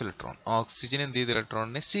 Gain of electron. ഓക്സിജൻ എന്ത് ചെയ്ത്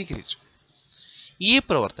ഇലക്ട്രോണിനെ സ്വീകരിച്ചു. ഈ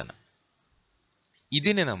പ്രവർത്തനം,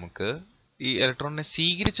 ഇതിനെ നമുക്ക്, ഈ ഇലക്ട്രോണിനെ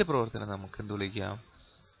സ്വീകരിച്ച പ്രവർത്തനം നമുക്ക് എന്ത് വിളിക്കാം?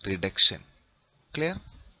 റിഡക്ഷൻ. ക്ലിയർ?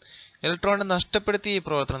 ഇലക്ട്രോണിനെ നഷ്ടപ്പെടുത്തിയ ഈ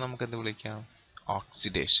പ്രവർത്തനം നമുക്ക് എന്ത് വിളിക്കാം?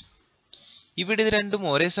 ഓക്സിഡേഷൻ. ഇവിടെ ഇത് രണ്ടും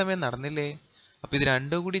ഒരേ സമയം നടന്നില്ലേ? അപ്പൊ ഇത്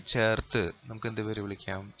രണ്ടും കൂടി ചേർത്ത് നമുക്ക് എന്ത് പേര്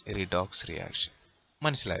വിളിക്കാം? Redox reaction.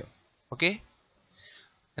 മനസ്സിലായോ? ഓക്കെ,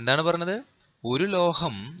 എന്താണ് പറഞ്ഞത്? ഒരു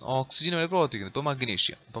ലോഹം ഓക്സിജനുമായി പ്രവർത്തിക്കുന്നു. ഇപ്പൊ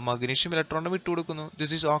മഗ്നീഷ്യം. അപ്പൊ മഗ്നീഷ്യം ഇലക്ട്രോണിനെ വിട്ടുകൊടുക്കുന്നു.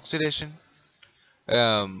 This is oxidation.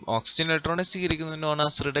 ഓക്സിജൻ ഇലക്ട്രോണിനെ സ്വീകരിക്കുന്നു. Known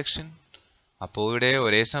as reduction. അപ്പോൾ ഇവിടെ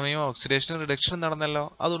ഒരേ സമയം ഓക്സിഡേഷനും റിഡക്ഷനും നടന്നല്ലോ.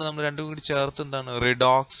 അതുകൊണ്ട് നമ്മൾ രണ്ടും കൂടി ചേർത്ത് എന്താണ്?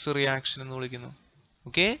 റിഡോക്സ് റിയാക്ഷൻ എന്ന് വിളിക്കുന്നു.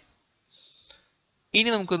 ഓക്കെ, ഇനി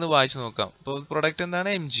നമുക്കൊന്ന് വായിച്ചു നോക്കാം. അപ്പോൾ പ്രൊഡക്റ്റ് എന്താണ്?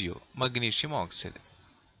 MgO, magnesium oxide.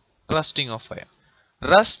 Rusting of iron.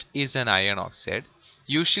 Rest is an iron oxide,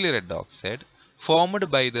 usually red oxide, formed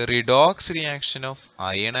by the redox reaction of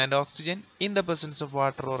iron and oxygen in the presence of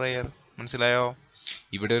water or air. മനസ്സിലായോ?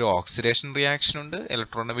 ഇവിടെ ഒരു oxidation reaction ഉണ്ട്.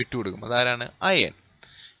 ഇലക്ട്രോണിനെ വിട്ടുകൊടുക്കും. അതാരാണ്? Iron.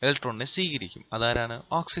 ഇലക്ട്രോണിനെ സ്വീകരിക്കും. അതാരാണ്?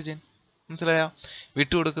 Oxygen. മനസ്സിലായോ?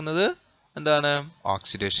 വിട്ടുകൊടുക്കുന്നത് എന്താണ്?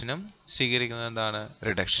 ഓക്സിഡേഷനും സ്വീകരിക്കുന്നത് എന്താണ്?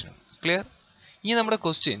 റിഡക്ഷനും. ക്ലിയർ? ഇനി നമ്മുടെ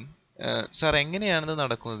ക്വസ്റ്റ്യൻ, സാർ എങ്ങനെയാണിത്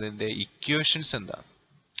നടക്കുന്നത്? ഇതിന്റെ ഇക്വേഷൻസ് എന്താണ്?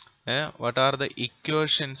 What are the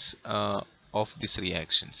equations of this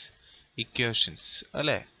reactions? Equations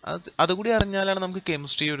അല്ലേ? അതുകൂടി അറിഞ്ഞാലാണ് നമുക്ക്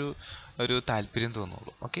കെമിസ്ട്രി ഒരു താല്പര്യം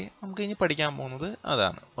തോന്നുള്ളൂ. ഓക്കെ, നമുക്ക് ഇനി പഠിക്കാൻ പോകുന്നത്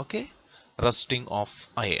അതാണ്. Okay, rusting of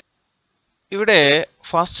iron. ഇവിടെ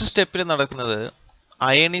ഫസ്റ്റ് സ്റ്റെപ്പിൽ നടക്കുന്നത്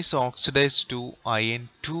iron is oxidise to iron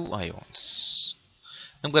 2 ions.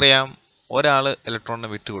 നമുക്കറിയാം ഒരാൾ ഇലക്ട്രോണിനെ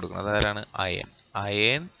വിട്ടുകൊടുക്കണം. അതാരാണ്? Iron.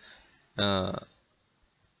 Iron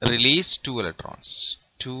release 2 electrons.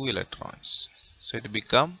 So it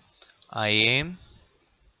become iron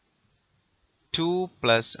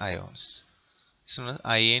 2+ ions.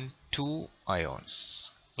 Iron 2 ions.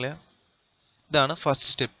 Clear? ഇതാണ്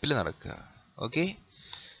ഫസ്റ്റ് സ്റ്റെപ്പിൽ നടക്കുക. Okay,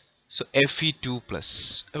 so Fe2+.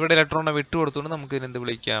 ഇവിടെ ഇലക്ട്രോണിനെ വിട്ടുകൊടുത്തുകൊണ്ട് നമുക്ക് ഇതിനെന്ത്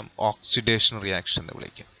വിളിക്കാം? ഓക്സിഡേഷൻ റിയാക്ഷൻ എന്ന്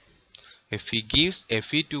വിളിക്കാം. Fe gives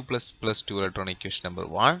Fe2++ 2 electron equation number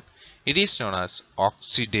 1. It is known as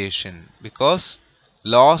oxidation because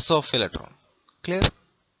loss of electron. Clear?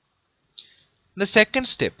 The second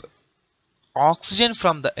step, oxygen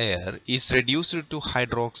from the air is reduced to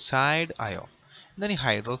hydroxide ion. Then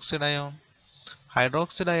hydroxide ion.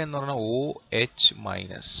 Hydroxide ion എന്ന് പറഞ്ഞാൽ OH-.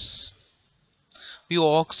 ഈ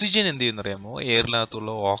oxygen എന്ത് ചെയ്യുന്ന അറിയാമോ?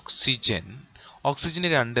 എയറിനകത്തുള്ള ഓക്സിജന്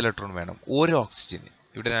 2 electron വേണം. ഒരു ഓക്സിജന്.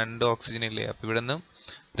 ഇവിടെ 2 oxygen ഇല്ലേ? അപ്പൊ ഇവിടെ നിന്ന്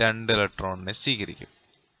 2 ഇലക്ട്രോണിനെ സ്വീകരിക്കും.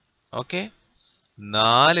 ഓക്കെ,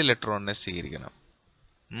 4 ഇലക്ട്രോണിനെ സ്വീകരിക്കണം.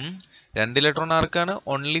 2 ഇലക്ട്രോൺ ആർക്കാണ്?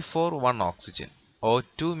 Only four 1 oxygen.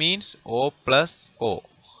 O2 means O+O.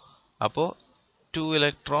 അപ്പോൾ 2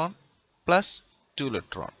 ഇലക്ട്രോൺ പ്ലസ് 2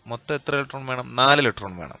 ഇലക്ട്രോൺ. മൊത്തം എത്ര ഇലക്ട്രോൺ വേണം? 4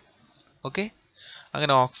 ഇലക്ട്രോൺ വേണം. ഓക്കെ,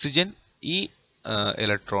 അങ്ങനെ ഓക്സിജൻ ഈ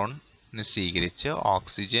ഇലക്ട്രോണിനെ സ്വീകരിച്ച്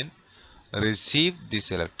oxygen receive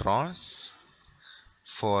this electrons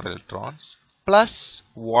 4 electrons plus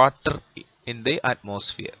water in the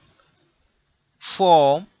atmosphere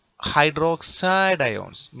form hydroxide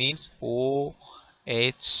ions, means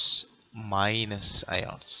OH-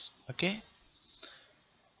 ions. Okay,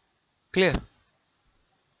 clear?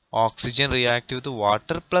 Oxygen react with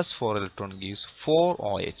water plus 4 electron gives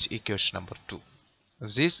 4OH, equation number 2.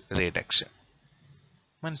 This is reduction.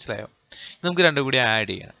 മനസ്സിലായോ? നമുക്ക് രണ്ടും കൂടി add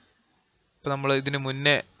ചെയ്യാം. ഇപ്പൊ നമ്മൾ ഇതിന്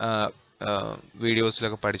മുന്നേ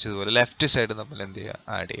വീഡിയോസിലൊക്കെ പഠിച്ചതുപോലെ ലെഫ്റ്റ് സൈഡ് നമ്മൾ എന്ത് ചെയ്യുക?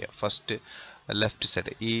 ആഡ് ചെയ്യുക. ഫസ്റ്റ് ലെഫ്റ്റ്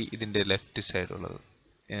സൈഡ്, ഇതിന്റെ ലെഫ്റ്റ് സൈഡ് ഉള്ളത്,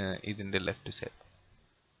 ഇതിന്റെ ലെഫ്റ്റ് സൈഡ്.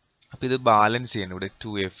 അപ്പൊ ഇത് ബാലൻസ് ചെയ്യണം. ഇവിടെ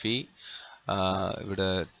 2Fe ഇവിടെ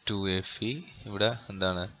 2Fe, ഇവിടെ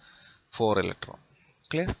എന്താണ് 4 ഇലക്ട്രോൺ.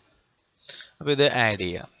 ക്ലിയർ? അപ്പോൾ ഇത് ആഡ്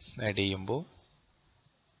ചെയ്യാം. ആഡ് ചെയ്യുമ്പോൾ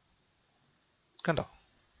കണ്ടോ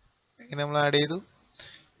ഇങ്ങനെ നമ്മൾ ആഡ് ചെയ്തു.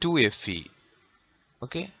 2Fe,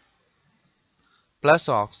 okay, plus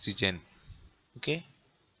oxygen, okay,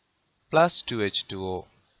 plus 2H2O,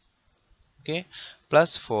 okay,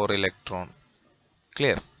 plus 4 electron.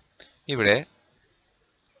 Clear? ഇവിടെ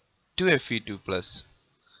 2Fe2 പ്ലസ്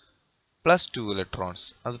 2 ഇലക്ട്രോൺസ്,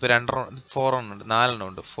 അതിപ്പോൾ 4 ഉണ്ട്, 4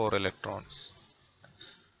 ഉണ്ട്, 4 electrons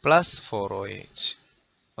plus 4OH.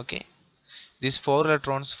 Okay, these 4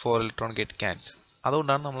 electron get cancel.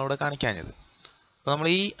 അതുകൊണ്ടാണ് നമ്മളിവിടെ കാണിക്കാഞ്ഞത്. അപ്പോൾ നമ്മൾ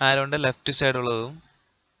ഈ ആരോന്റെ ലെഫ്റ്റ് സൈഡ് ഉള്ളതും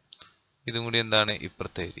ഇതും കൂടി എന്താണ്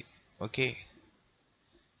ഇപ്പുറത്തെ എഴുതി. ഓക്കെ,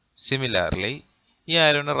 സിമിലാർലി ഈ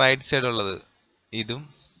ആരോന്റെ റൈറ്റ് സൈഡ് ഉള്ളത് ഇതും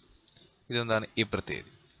എന്താണ് ഇപ്പുറത്തെ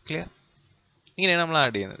എഴുതി. ക്ലിയർ? ഇങ്ങനെയാണ് നമ്മൾ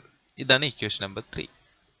ആഡ് ചെയ്യുന്നത്. ഇതാണ് ഇക്വേഷൻ നമ്പർ 3.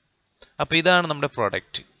 അപ്പോൾ ഇതാണ് നമ്മുടെ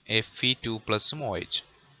പ്രോഡക്റ്റ് Fe2 പ്ലസും OH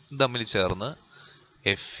തമ്മിൽ ചേർന്ന്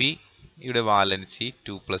Fe ഇവിടെ വാലൻസി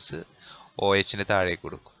 2 പ്ലസ് OHന്റെ താഴേക്ക്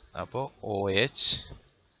കൊടുക്കും. അപ്പോൾ OH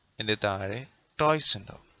ന്റെ താഴെ ടോയ്സ്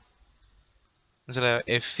ഉണ്ടാവും. മനസ്സിലായോ?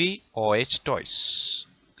 FeOH toys.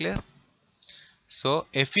 Clear? So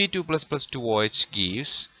Fe2 plus 2OH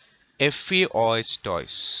gives FeOH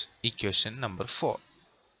toys, equation number 4.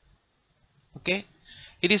 Okay,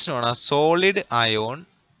 it is known as solid ion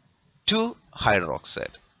 2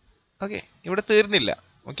 hydroxide. Okay, ഇവിടെ തീർന്നില്ല.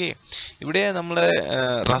 ഓക്കെ, ഇവിടെ നമ്മൾ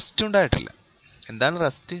റസ്റ്റ് ഉണ്ടായിട്ടില്ല. എന്താണ്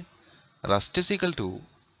rest? Rest is equal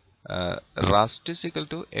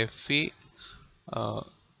to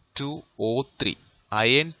Fe2O3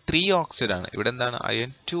 iron 3 oxide ആണ്. ഇവിടെ എന്താണ് iron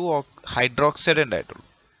 2 hydroxide ഉണ്ടായിട്ടുള്ളൂ.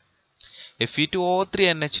 Fe2O3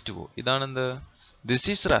 NH2O, ഇതാണ് എന്ത്? This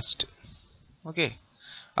is rest. ഓക്കെ,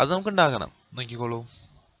 അത് നമുക്ക് ഉണ്ടാക്കണം. നോക്കിക്കോളൂ,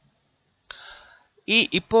 ഈ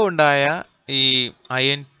ഇപ്പോൾ ഉണ്ടായ ഈ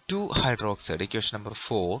അയൺ 2 ഹൈഡ്രോക്സൈഡ് ഇക്വേഷൻ നമ്പർ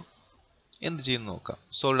 4 എന്ത് ചെയ്യുന്നു നോക്കാം.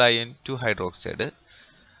 Sold iron 2 hydroxide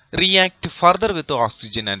react further with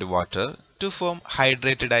oxygen and water to form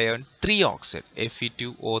hydrated ion 3 oxide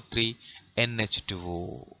Fe2O3 NH2O.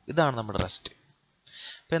 ഇതാണ് നമ്മുടെ റസ്റ്റ്.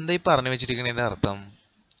 ഇപ്പൊ എന്താ ഈ പറഞ്ഞു വെച്ചിരിക്കുന്നതിന്റെ അർത്ഥം?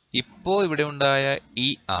 ഇപ്പോ ഇവിടെ ഉണ്ടായ ഈ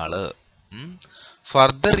ആള്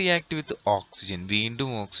ഫർദർ റിയാക്ട് വിത്ത് ഓക്സിജൻ, വീണ്ടും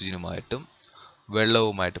ഓക്സിജനുമായിട്ടും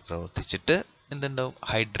വെള്ളവുമായിട്ട് പ്രവർത്തിച്ചിട്ട് എന്തുണ്ടാവും?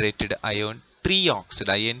 ഹൈഡ്രേറ്റഡ് അയോൺ 3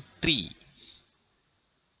 ഓക്സൈഡ്, അയൺ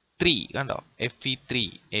 3 കണ്ടോ? Fe3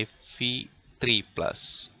 പ്ലസ്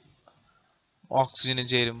ഓക്സിജനും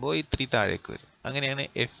ചേരുമ്പോൾ ഈ 3 താഴേക്ക് വരും. അങ്ങനെയാണ്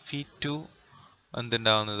Fe2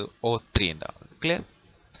 എന്തുണ്ടാവുന്നത്? O3 ഉണ്ടാവുന്നത്. ക്ലിയർ?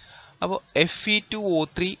 അപ്പോൾ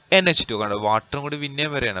Fe2O3 NH2 കണ്ടോ? വാട്ടറും കൂടി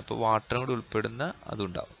പിന്നെയും വരെയാണ്. അപ്പോൾ വാട്ടറും കൂടി ഉൾപ്പെടുന്ന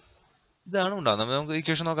അതുണ്ടാവും. ഇതാണ് ഉണ്ടാവുന്നത്. നമുക്ക്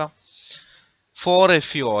ഇക്വേഷൻ നോക്കാം.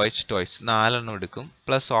 4FeOH ടോയ്സ് 4 എണ്ണം എടുക്കും,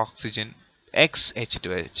 പ്ലസ് ഓക്സിജൻ XH2.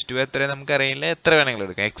 H2 എത്ര നമുക്കറിയില്ല, എത്ര വേണമെങ്കിലും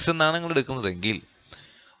എടുക്കാം. X എന്നാണ് നിങ്ങൾ എടുക്കുന്നതെങ്കിൽ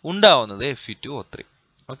ഉണ്ടാവുന്നത് Fe2O3.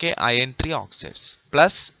 Okay, iron 3 oxides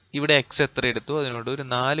plus ഇവിടെ X എത്ര എടുത്തു അതിനോട് ഒരു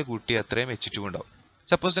 4 കൂട്ടി അത്രയും H2 ഉണ്ടാവും.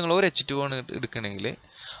 സപ്പോസ് നിങ്ങൾ ഒരു H2 ആണ് എടുക്കണമെങ്കിൽ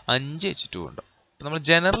 5 H2 ഉണ്ടാവും. നമ്മൾ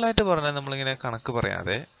ജനറൽ ആയിട്ട് പറഞ്ഞാൽ നമ്മളിങ്ങനെ കണക്ക്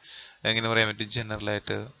പറയാതെ എങ്ങനെ പറയാൻ പറ്റും? ജനറൽ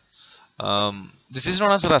ആയിട്ട് this is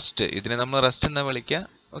known as rest. ഇതിനെ നമ്മൾ റസ്റ്റ് എന്നാ വിളിക്കുക.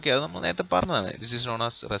 ഓക്കെ, അത് നമ്മൾ നേരത്തെ പറഞ്ഞതാണ്. This is known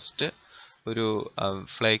as rest. ഒരു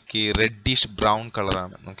ഫ്ലൈക്ക് റെഡിഷ് ബ്രൗൺ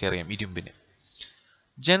കളറാണ്, നമുക്കറിയാം ഇരുമ്പിന്.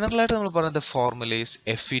 ജനറൽ ആയിട്ട് നമ്മൾ പറയുന്നത് ഫോർമുല ഈസ്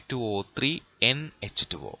Fe2O3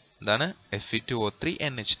 NH2O. എന്താണ്? Fe2O3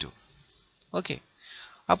 NH2. ഓക്കെ,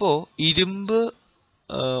 അപ്പോ ഇരുമ്പ്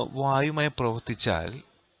വായുമായി പ്രവർത്തിച്ചാൽ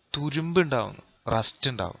തുരുമ്പ് ഉണ്ടാവുന്നു, റസ്റ്റ്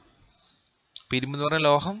ഉണ്ടാവും. ഇരുമ്പ് എന്ന് പറയുന്ന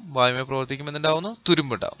ലോഹം വായുമായി പ്രവർത്തിക്കുമ്പോൾ എന്തുണ്ടാവുന്നു?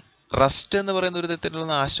 തുരുമ്പ് ഉണ്ടാവും. റസ്റ്റ് എന്ന് പറയുന്ന ഒരു തരത്തിലുള്ള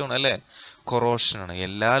നാശമാണ്, അല്ലെ? കൊറോഷനാണ്.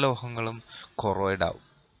 എല്ലാ ലോഹങ്ങളും കൊറോയിഡ് ആവും.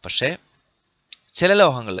 പക്ഷെ ചില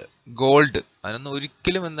ലോഹങ്ങൾ, ഗോൾഡ്, അതിനൊന്നും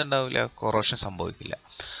ഒരിക്കലും എന്തുണ്ടാവില്ല, കൊറോഷൻ സംഭവിക്കില്ല.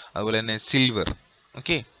 അതുപോലെ തന്നെ സിൽവർ.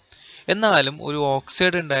 ഓക്കെ, എന്നാലും ഒരു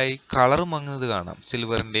ഓക്സൈഡ് ഉണ്ടായി കളർ മങ്ങുന്നത് കാണാം,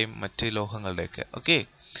 സിൽവറിന്റെയും മറ്റ് ലോഹങ്ങളുടെയൊക്കെ. ഓക്കെ,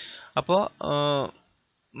 അപ്പോൾ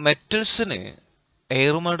മെറ്റൽസിന്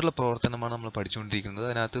എയറുമായിട്ടുള്ള പ്രവർത്തനമാണ് നമ്മൾ പഠിച്ചുകൊണ്ടിരിക്കുന്നത്.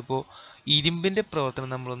 അതിനകത്ത് ഇപ്പോൾ ഇരുമ്പിന്റെ പ്രവർത്തനം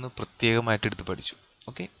നമ്മളൊന്ന് പ്രത്യേകമായിട്ട് എടുത്ത് പഠിച്ചു.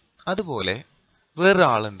 ഓക്കെ, അതുപോലെ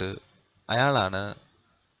വേറൊരാളുണ്ട്, അയാളാണ്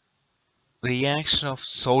reaction of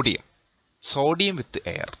sodium with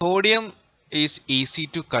air. Sodium is easy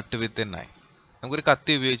to cut with a knife. നമുക്കൊരു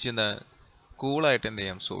കത്തി ഉപയോഗിച്ച് എന്താ കൂളായിട്ട് എന്ത്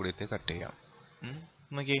ചെയ്യാം? സോഡിയത്തെ കട്ട് ചെയ്യാം.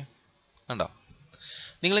 നോക്കിയേ, കണ്ടോ?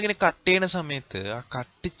 നിങ്ങളിങ്ങനെ കട്ട് ചെയ്യുന്ന സമയത്ത് ആ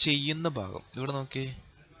കട്ട് ചെയ്യുന്ന ഭാഗം ഇവിടെ നോക്കിയേ,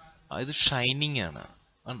 ഇത് ഷൈനിങ് ആണ്,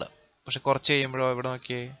 കണ്ടോ? പക്ഷെ കുറച്ച് കഴിയുമ്പോഴോ ഇവിടെ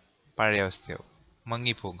നോക്കിയേ പഴയ അവസ്ഥയാവും,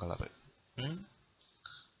 മങ്ങിപ്പോവും കളറ്.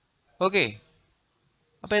 ഓക്കെ,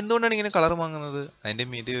 അപ്പൊ എന്തുകൊണ്ടാണ് ഇങ്ങനെ കളർ മങ്ങുന്നത്? അതിന്റെ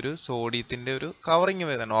മീതെ ഒരു സോഡിയത്തിന്റെ ഒരു കവറിങ്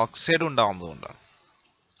വരുന്നത്, ഓക്സൈഡ് ഉണ്ടാവുന്നത് കൊണ്ടാണ്.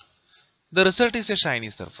 The result is A Shiny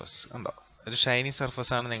surface. ഉണ്ടോ? ഒരു ഷൈനി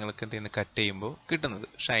സർഫസ് ആണ് നിങ്ങൾക്ക് എന്ത് ചെയ്യുന്നത് കട്ട് ചെയ്യുമ്പോൾ കിട്ടുന്നത്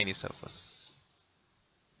Shiny surface.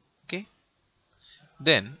 Okay,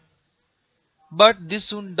 then but this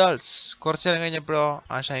soon ഡൾസ്. കുറച്ച് നേരം കഴിഞ്ഞപ്പോഴോ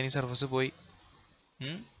ആ ഷൈനി സർഫസ് പോയി.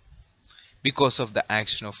 Because of the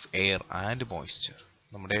action of air and moisture.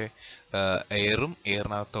 നമ്മുടെ എയറും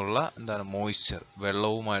എയറിനകത്തുള്ള എന്താണ് മോയ്സ്ചർ,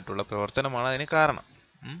 വെള്ളവുമായിട്ടുള്ള പ്രവർത്തനമാണ് അതിന് കാരണം.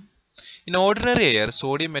 In ordinary air,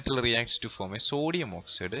 sodium metal reacts to form a sodium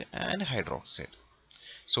oxide and hydroxide.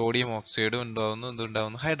 Sodium oxide ഉണ്ടാവുന്നു,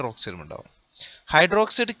 എന്തുണ്ടാവുന്നു, ഹൈഡ്രോക്സൈഡും ഉണ്ടാവും.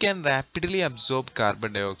 Hydroxide can rapidly absorb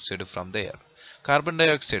carbon dioxide from the air. Carbon dye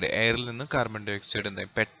oxide, എയറിൽ നിന്ന് carbon dye oxide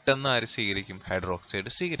പെട്ടെന്ന് ആര് സ്വീകരിക്കും,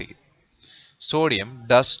 ഹൈഡ്രോക്സൈഡ് സ്വീകരിക്കും. Sodium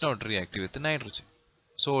does not react with nitrogen.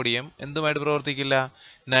 Sodium എന്തുമായിട്ട് പ്രവർത്തിക്കില്ല,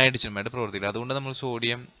 നൈട്രജനുമായിട്ട് പ്രവർത്തിക്കില്ല. അതുകൊണ്ട് നമ്മൾ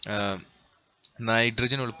സോഡിയം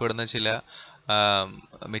നൈട്രജൻ ഉൾപ്പെടുന്ന ചില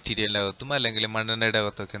മെറ്റീരിയലിന്റെ അകത്തും അല്ലെങ്കിൽ മണ്ണെണ്ണയുടെ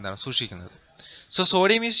അകത്തൊക്കെ എന്താണ് സൂക്ഷിക്കുന്നത്. So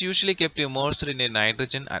sodium is usually kept immersed in A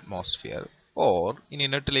nitrogen atmosphere or in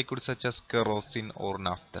inert liquid such as kerosene or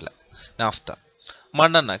naphtha.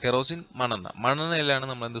 മണ്ണെണ്ണ, കെറോസിൻ മണ്ണെണ്ണയിലാണ്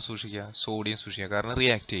നമ്മൾ എന്ത് സൂക്ഷിക്കുക, സോഡിയം സൂക്ഷിക്കുക. കാരണം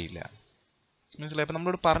റിയാക്ട് ചെയ്യില്ല. മനസ്സിലായി? അപ്പൊ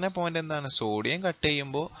നമ്മളോട് പറഞ്ഞ പോയിന്റ് എന്താണ്, സോഡിയം കട്ട്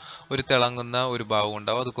ചെയ്യുമ്പോൾ ഒരു തിളങ്ങുന്ന ഒരു ഭാഗം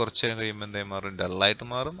ഉണ്ടാവും. അത് കുറച്ച് നേരം കഴിയുമ്പോൾ എന്തായി മാറും, ഡള്ളായിട്ട്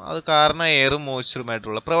മാറും. അത് കാരണം എയറും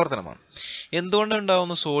മോയ്സ്ചറുമായിട്ടുള്ള പ്രവർത്തനമാണ്. എന്തുകൊണ്ട്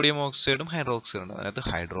ഉണ്ടാവുന്നു, സോഡിയം ഓക്സൈഡും ഹൈഡ്രോക്സൈഡും ഉണ്ടാവും. അതിനകത്ത്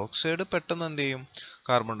ഹൈഡ്രോക്സൈഡ് പെട്ടെന്ന് എന്ത് ചെയ്യും,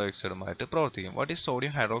 കാർബൺ ഡൈ ഓക്സൈഡുമായിട്ട് പ്രവർത്തിക്കും. What is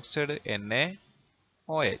sodium hydroxide?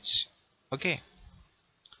 NaOH. Okay,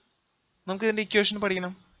 നമുക്ക് ഇതിന്റെ ഇക്വേഷൻ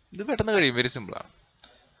പഠിക്കണം. ഇത് പെട്ടെന്ന് കഴിയും, വെരി സിമ്പിൾ ആണ്.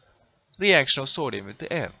 Reaction of sodium with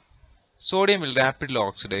air. Sodium will rapidly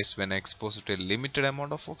oxidize when exposed to a limited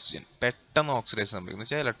amount of oxygen. പെട്ടെന്ന് ഓക്സിഡൈസ് സംഭവിക്കുന്നു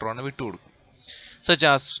വെച്ചാൽ ഇലക്ട്രോണിനെ വിട്ടുകൊടുക്കും. Such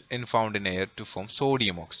as in found in air to form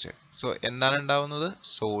sodium oxide. So എന്താണ് ഉണ്ടാവുന്നത്,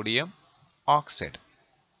 sodium oxide.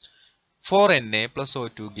 4Na plus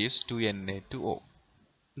O2 gives 2Na2O.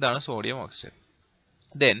 ഇതാണ് sodium oxide.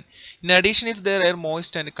 Then in addition, if there are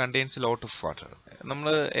moist and contains a lot of water,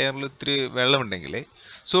 നമ്മൾ എയറിൽ ഇത്തിരി വെള്ളമുണ്ടെങ്കിൽ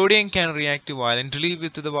sodium can react violently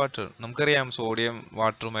with the water. നമുക്കറിയാം sodium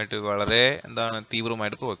വാട്ടറുമായിട്ട് വളരെ എന്താണ്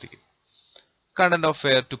തീവ്രമായിട്ട് പ്രവർത്തിക്കും. Content of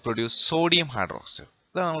air to produce sodium hydroxide.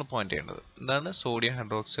 ഇതാണ് നമ്മൾ പോയിന്റ് ചെയ്യേണ്ടത്. എന്താണ്, സോഡിയം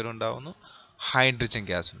ഹൈഡ്രോക്സൈഡ് ഉണ്ടാവുന്നു, ഹൈഡ്രജൻ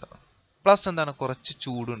ഗ്യാസ് ഉണ്ടാവും, പ്ലസ് എന്താണ് കുറച്ച്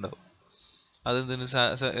ചൂടുണ്ടാവും. അത്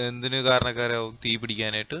എന്തിന് കാരണക്കാരാവും, തീ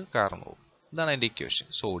പിടിക്കാനായിട്ട് കാരണമാവും. ഇതാണ് അതിന്റെ equation.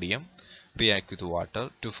 Sodium react with water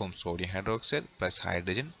to form sodium hydroxide plus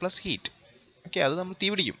hydrogen plus heat. Okay, അത് നമ്മൾ തീ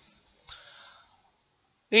പിടിക്കും.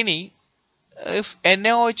 ഇനി if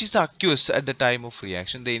NaOH is aqueous at the time of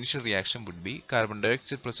reaction, the initial reaction would be carbon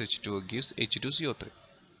dioxide plus H2O gives H2CO3.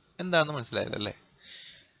 എന്താണെന്ന് മനസ്സിലായല്ലേ?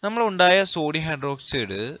 നമ്മൾ ഉണ്ടായ sodium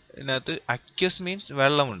hydroxide ഇതിനകത്ത് aqueous means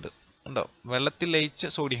വെള്ളമുണ്ട്, ഉണ്ടോ? വെള്ളത്തിൽ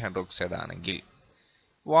ലയിച്ച സോഡിയം ഹൈഡ്രോക്സൈഡ് ആണെങ്കിൽ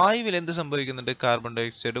വായുവിൽ എന്ത് സംഭവിക്കുന്നുണ്ട്, കാർബൺ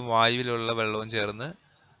ഡയോക്സൈഡും വായുവിലുള്ള വെള്ളവും ചേർന്ന്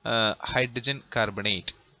ഹൈഡ്രജൻ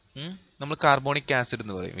കാർബണേറ്റ്, നമ്മൾ കാർബോണിക് ആസിഡ്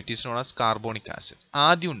എന്ന് പറയും. It is known as carbonic acid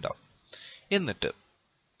ആദ്യം ഉണ്ടാവും. എന്നിട്ട്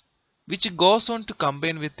which goes on to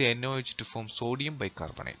combine with NaOH to form sodium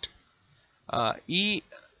bicarbonate.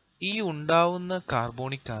 ഈ ഉണ്ടാവുന്ന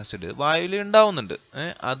കാർബോണിക് ആസിഡ് വായുവിൽ ഉണ്ടാവുന്നുണ്ട്.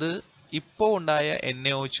 അത് ഇപ്പോൾ ഉണ്ടായ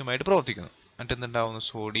NaOHുമായിട്ട് പ്രവർത്തിക്കുന്നു. എന്നിട്ട് എന്തുണ്ടാവുന്നു,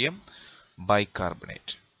 സോഡിയം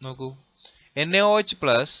ബൈകാർബണേറ്റ്. നോക്കൂ, NaOH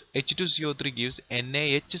plus H2CO3 gives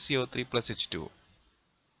NaHCO3 plus H2O.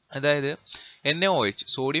 അതായത് NaOH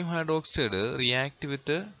sodium hydroxide react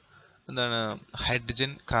with എന്താണ്,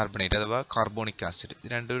 ഹൈഡ്രജൻ കാർബണേറ്റ് അഥവാ കാർബോണിക് ആസിഡ്. ഇത്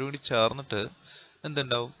രണ്ടുപേരും കൂടി ചേർന്നിട്ട്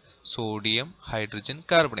എന്തുണ്ടാവും, സോഡിയം ഹൈഡ്രജൻ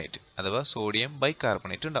കാർബണേറ്റ് അഥവാ സോഡിയം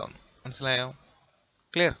ബൈകാർബണേറ്റ് ഉണ്ടാവുന്നു. മനസ്സിലായോ?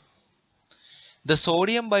 Clear? The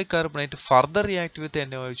sodium bicarbonate further react with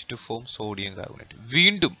NaOH to form sodium carbonate.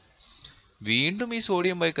 വീണ്ടും ഈ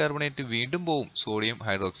സോഡിയം ബൈകാർബണേറ്റ് വീണ്ടും പോവും സോഡിയം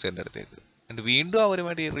ഹൈഡ്രോക്സൈഡിന്റെ അടുത്തേക്ക്. എന്നിട്ട് വീണ്ടും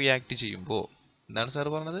അവരുമായിട്ട് റിയാക്ട് ചെയ്യുമ്പോൾ എന്താണ് സാർ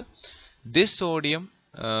പറഞ്ഞത്, this sodium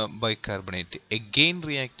bicarbonate again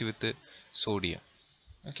react with sodium,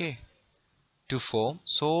 okay, to form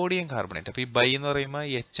sodium carbonate. അപ്പൊ ഈ ബൈ എന്ന് പറയുമ്പോൾ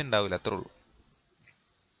എച്ച് ഉണ്ടാവില്ല, അത്രേ ഉള്ളൂ.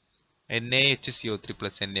 NaHCO3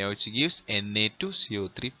 plus NaOH gives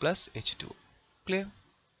Na2CO3 plus H2O. Clear?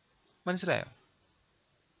 മനസ്സിലായോ?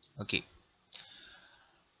 Okay.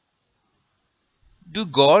 Do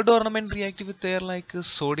gold ornament react with air like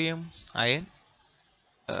sodium ion?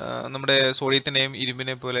 നമ്മുടെ സോഡിയത്തിനെയും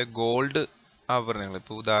ഇരുമ്പിനെ പോലെ ഗോൾഡ് ആഭരണങ്ങൾ,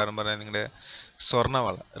 ഇപ്പോൾ ഉദാഹരണം പറയാൻ നിങ്ങളുടെ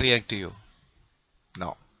സ്വർണ്ണവള റിയാക്ട് ചെയ്യോ?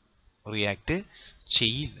 നോ, റിയാക്ട്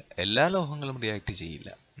ചെയ്യില്ല. എല്ലാ ലോഹങ്ങളും റിയാക്ട് ചെയ്യില്ല.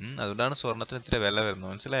 അതുകൊണ്ടാണ് സ്വർണത്തിന് ഇത്ര വില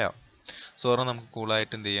വരുന്നത്. മനസ്സിലായോ? സ്വർണ്ണം നമുക്ക്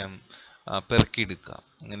കൂളായിട്ട് എന്ത് ചെയ്യാം, പെറുക്കിയെടുക്കാം.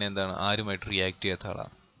 അങ്ങനെ എന്താണ്, ആരുമായിട്ട് റിയാക്ട് ചെയ്യാത്ത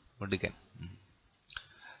ആളാണ് എടുക്കാൻ.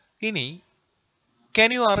 ഇനി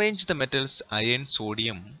can you arrange the metals iron,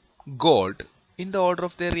 sodium, gold in the order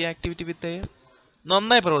of their reactivity with air?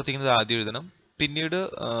 നന്നായി പ്രവർത്തിക്കുന്നത് ആദ്യം എഴുതണം, പിന്നീട്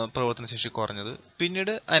പ്രവർത്തനശേഷി കുറഞ്ഞത്,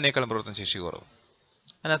 പിന്നീട് അതിനേക്കാളും പ്രവർത്തനശേഷി കുറവ്.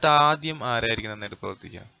 അതിനകത്ത് ആദ്യം ആരായിരിക്കും നന്നായിട്ട്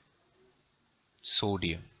പ്രവർത്തിക്കുക?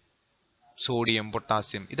 സോഡിയം,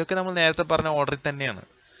 പൊട്ടാസ്യം, ഇതൊക്കെ നമ്മൾ നേരത്തെ പറഞ്ഞ ഓർഡറിൽ തന്നെയാണ്.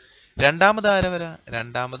 രണ്ടാമത് ആര വരാ?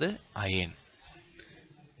 രണ്ടാമത് അയൺ,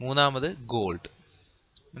 മൂന്നാമത് ഗോൾഡ്.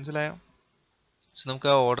 മനസ്സിലായോ? നമുക്ക്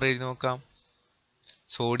ആ ഓർഡർ എഴുതി നോക്കാം.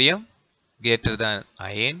 Sodium greater than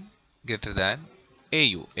iron greater than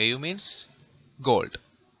AU means gold.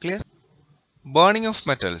 Clear? Burning of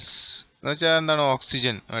metals എന്ന് വെച്ചാൽ എന്താണ്?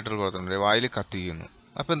 ഓക്സിജൻ ആയിട്ടുള്ള പ്രവർത്തനം. വായിൽ കത്തിക്കുന്നു.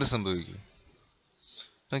 അപ്പം എന്ത് സംഭവിക്കും?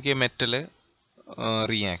 നോക്കിയാൽ മെറ്റൽ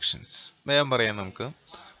റിയാക്ഷൻസ് വേഗം പറയാം നമുക്ക്.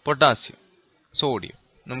 പൊട്ടാസ്യം, സോഡിയം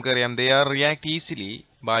നമുക്കറിയാം, they are react easily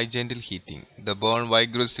by gentle heating. The burn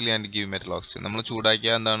vigorously and give metal oxygen. നമ്മൾ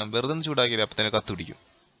ചൂടാക്കിയാൽ എന്താണ്? വെറുതെ ചൂടാക്കിയാൽ അപ്പം തന്നെ കത്തുപിടിക്കും.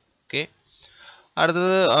 ഓക്കെ.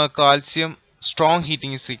 അടുത്തത് calcium, strong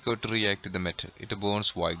heating is equal to react with the metal. It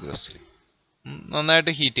burns vigorously.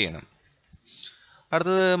 നന്നായിട്ട് ഹീറ്റ് ചെയ്യണം.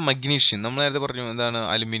 അടുത്തത് മഗ്നീഷ്യം, നമ്മൾ നേരത്തെ പറഞ്ഞു എന്താണ്?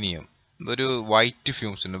 അലുമിനിയം, ഒരു വൈറ്റ്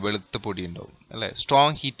ഫ്യൂംസ് ഉണ്ട്, വെളുത്ത പൊടി ഉണ്ടാവും അല്ലെ.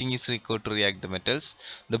 Strong heating is equal to react the metals.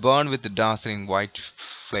 The burn with dazzling white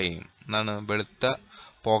flame. എന്നാണ്? വെളുത്ത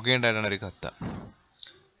പുകയുണ്ടായിട്ടാണ് ഒരു കത്ത.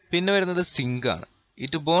 പിന്നെ വരുന്നത് സിങ്ക് ആണ്.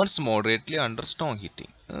 It burns moderately under strong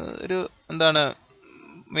heating. ഒരു എന്താണ്?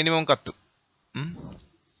 മിനിമം കത്തും.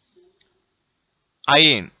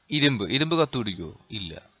 അയൺ, ഇരുമ്പ് കത്തുപിടിക്കുമോ?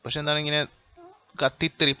 ഇല്ല. പക്ഷെ എന്താണ്? ഇങ്ങനെ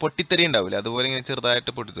പൊട്ടിത്തെറി ഉണ്ടാവില്ല, അതുപോലെ ഇങ്ങനെ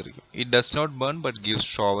ചെറുതായിട്ട് പൊട്ടിത്തെറിക്കും. It does not burn but gives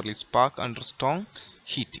ഷോവർലി spark under strong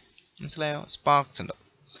heating. മനസ്സിലായോ? സ്പാർക്സ് ഉണ്ടാവും.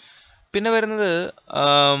 പിന്നെ വരുന്നത്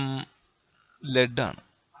ലെഡ് ആണ്,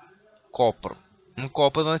 കോപ്പർ.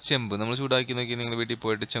 കോപ്പർ എന്ന് പറഞ്ഞാൽ ചെമ്പ്. നമ്മൾ ചൂടാക്കി നോക്കി, നിങ്ങൾ വീട്ടിൽ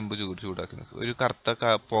പോയിട്ട് ചെമ്പ് ചൂടാക്കി നോക്കി, ഒരു കറുത്ത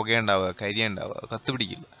പുകയുണ്ടാവുക, കരിയുണ്ടാവുക, കത്ത്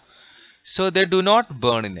പിടിക്കില്ല. So they do not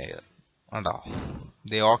burn in air. ഉണ്ടോ?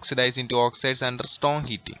 ദേ oxidise in to oxides under strong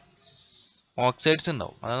heating. Oxides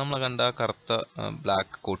ഉണ്ടാവും, അതാണ് നമ്മൾ കണ്ട കറുത്ത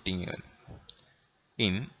ബ്ലാക്ക് കോട്ടിങ്.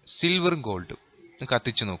 ഇൻ സിൽവറും ഗോൾഡും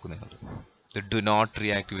കത്തിച്ചു നോക്കൂ നിങ്ങൾ. Do not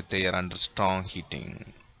react with air under strong heating.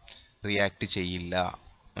 React ചെയ്യില്ല.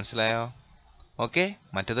 മനസ്സിലായോ? ഓക്കെ.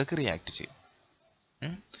 മറ്റേതൊക്കെ റിയാക്ട് ചെയ്യും.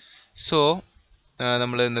 സോ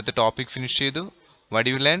നമ്മൾ ഇന്നത്തെ ടോപ്പിക് ഫിനിഷ് ചെയ്തു. വാട്ട്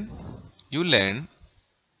യു ലേൺ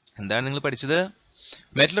എന്താണ് നിങ്ങൾ പഠിച്ചത്?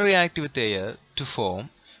 Metal react with air to form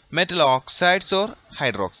metal oxides or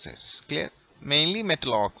hydroxides. Clear? Mainly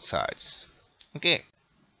metal oxides. Okay.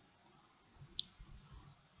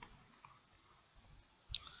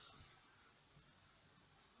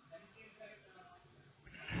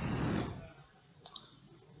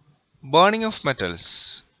 Burning of metals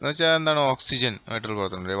എന്ന് വെച്ചാൽ എന്താണ്? ഓക്സിജൻ ആയിട്ടുള്ള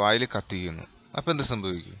പ്രവർത്തനം. വായിൽ കത്തിക്കുന്നു. അപ്പം എന്ത്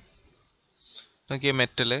സംഭവിക്കും? നോക്കിയാൽ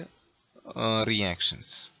മെറ്റൽ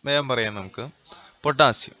റിയാക്ഷൻസ് വേഗം പറയാം നമുക്ക്.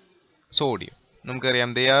 പൊട്ടാസ്യം, സോഡിയം നമുക്കറിയാം,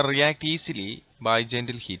 they are react easily by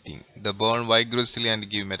gentle heating. The burn vigorously and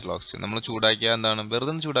give metal oxygen. നമ്മൾ ചൂടാക്കിയാൽ എന്താണ്?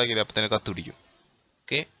 വെറുതെ ചൂടാക്കിയാൽ അപ്പം തന്നെ കത്തുപിടിക്കും.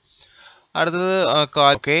 ഓക്കെ. അടുത്തത്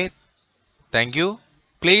okay. Thank you.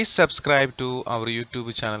 Please subscribe to our YouTube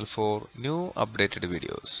channel for new updated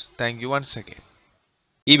videos. Thank you once again.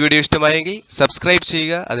 ഈ video ഇഷ്ടമായെങ്കിൽ subscribe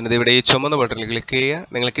ചെയ്യുക. അതിന് ഇവിടെ ഈ ചുമന്ന ബട്ടണിൽ ക്ലിക്ക് ചെയ്യുക.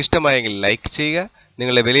 നിങ്ങൾക്ക് ഇഷ്ടമായെങ്കിൽ ലൈക്ക് ചെയ്യുക.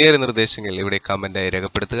 നിങ്ങളുടെ വിലയേറിയ നിർദ്ദേശങ്ങൾ ഇവിടെ കമന്റായി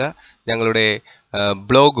രേഖപ്പെടുത്തുക. ഞങ്ങളുടെ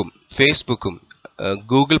ബ്ലോഗും ഫേസ്ബുക്കും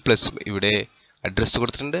ഗൂഗിൾ പ്ലസും ഇവിടെ അഡ്രസ്സ്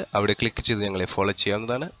കൊടുത്തിട്ടുണ്ട്. അവിടെ ക്ലിക്ക് ചെയ്ത് ഞങ്ങളെ ഫോളോ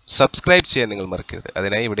ചെയ്യാവുന്നതാണ്. സബ്സ്ക്രൈബ് ചെയ്യാൻ നിങ്ങൾ മറക്കരുത്.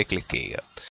 അതിനായി ഇവിടെ ക്ലിക്ക് ചെയ്യുക.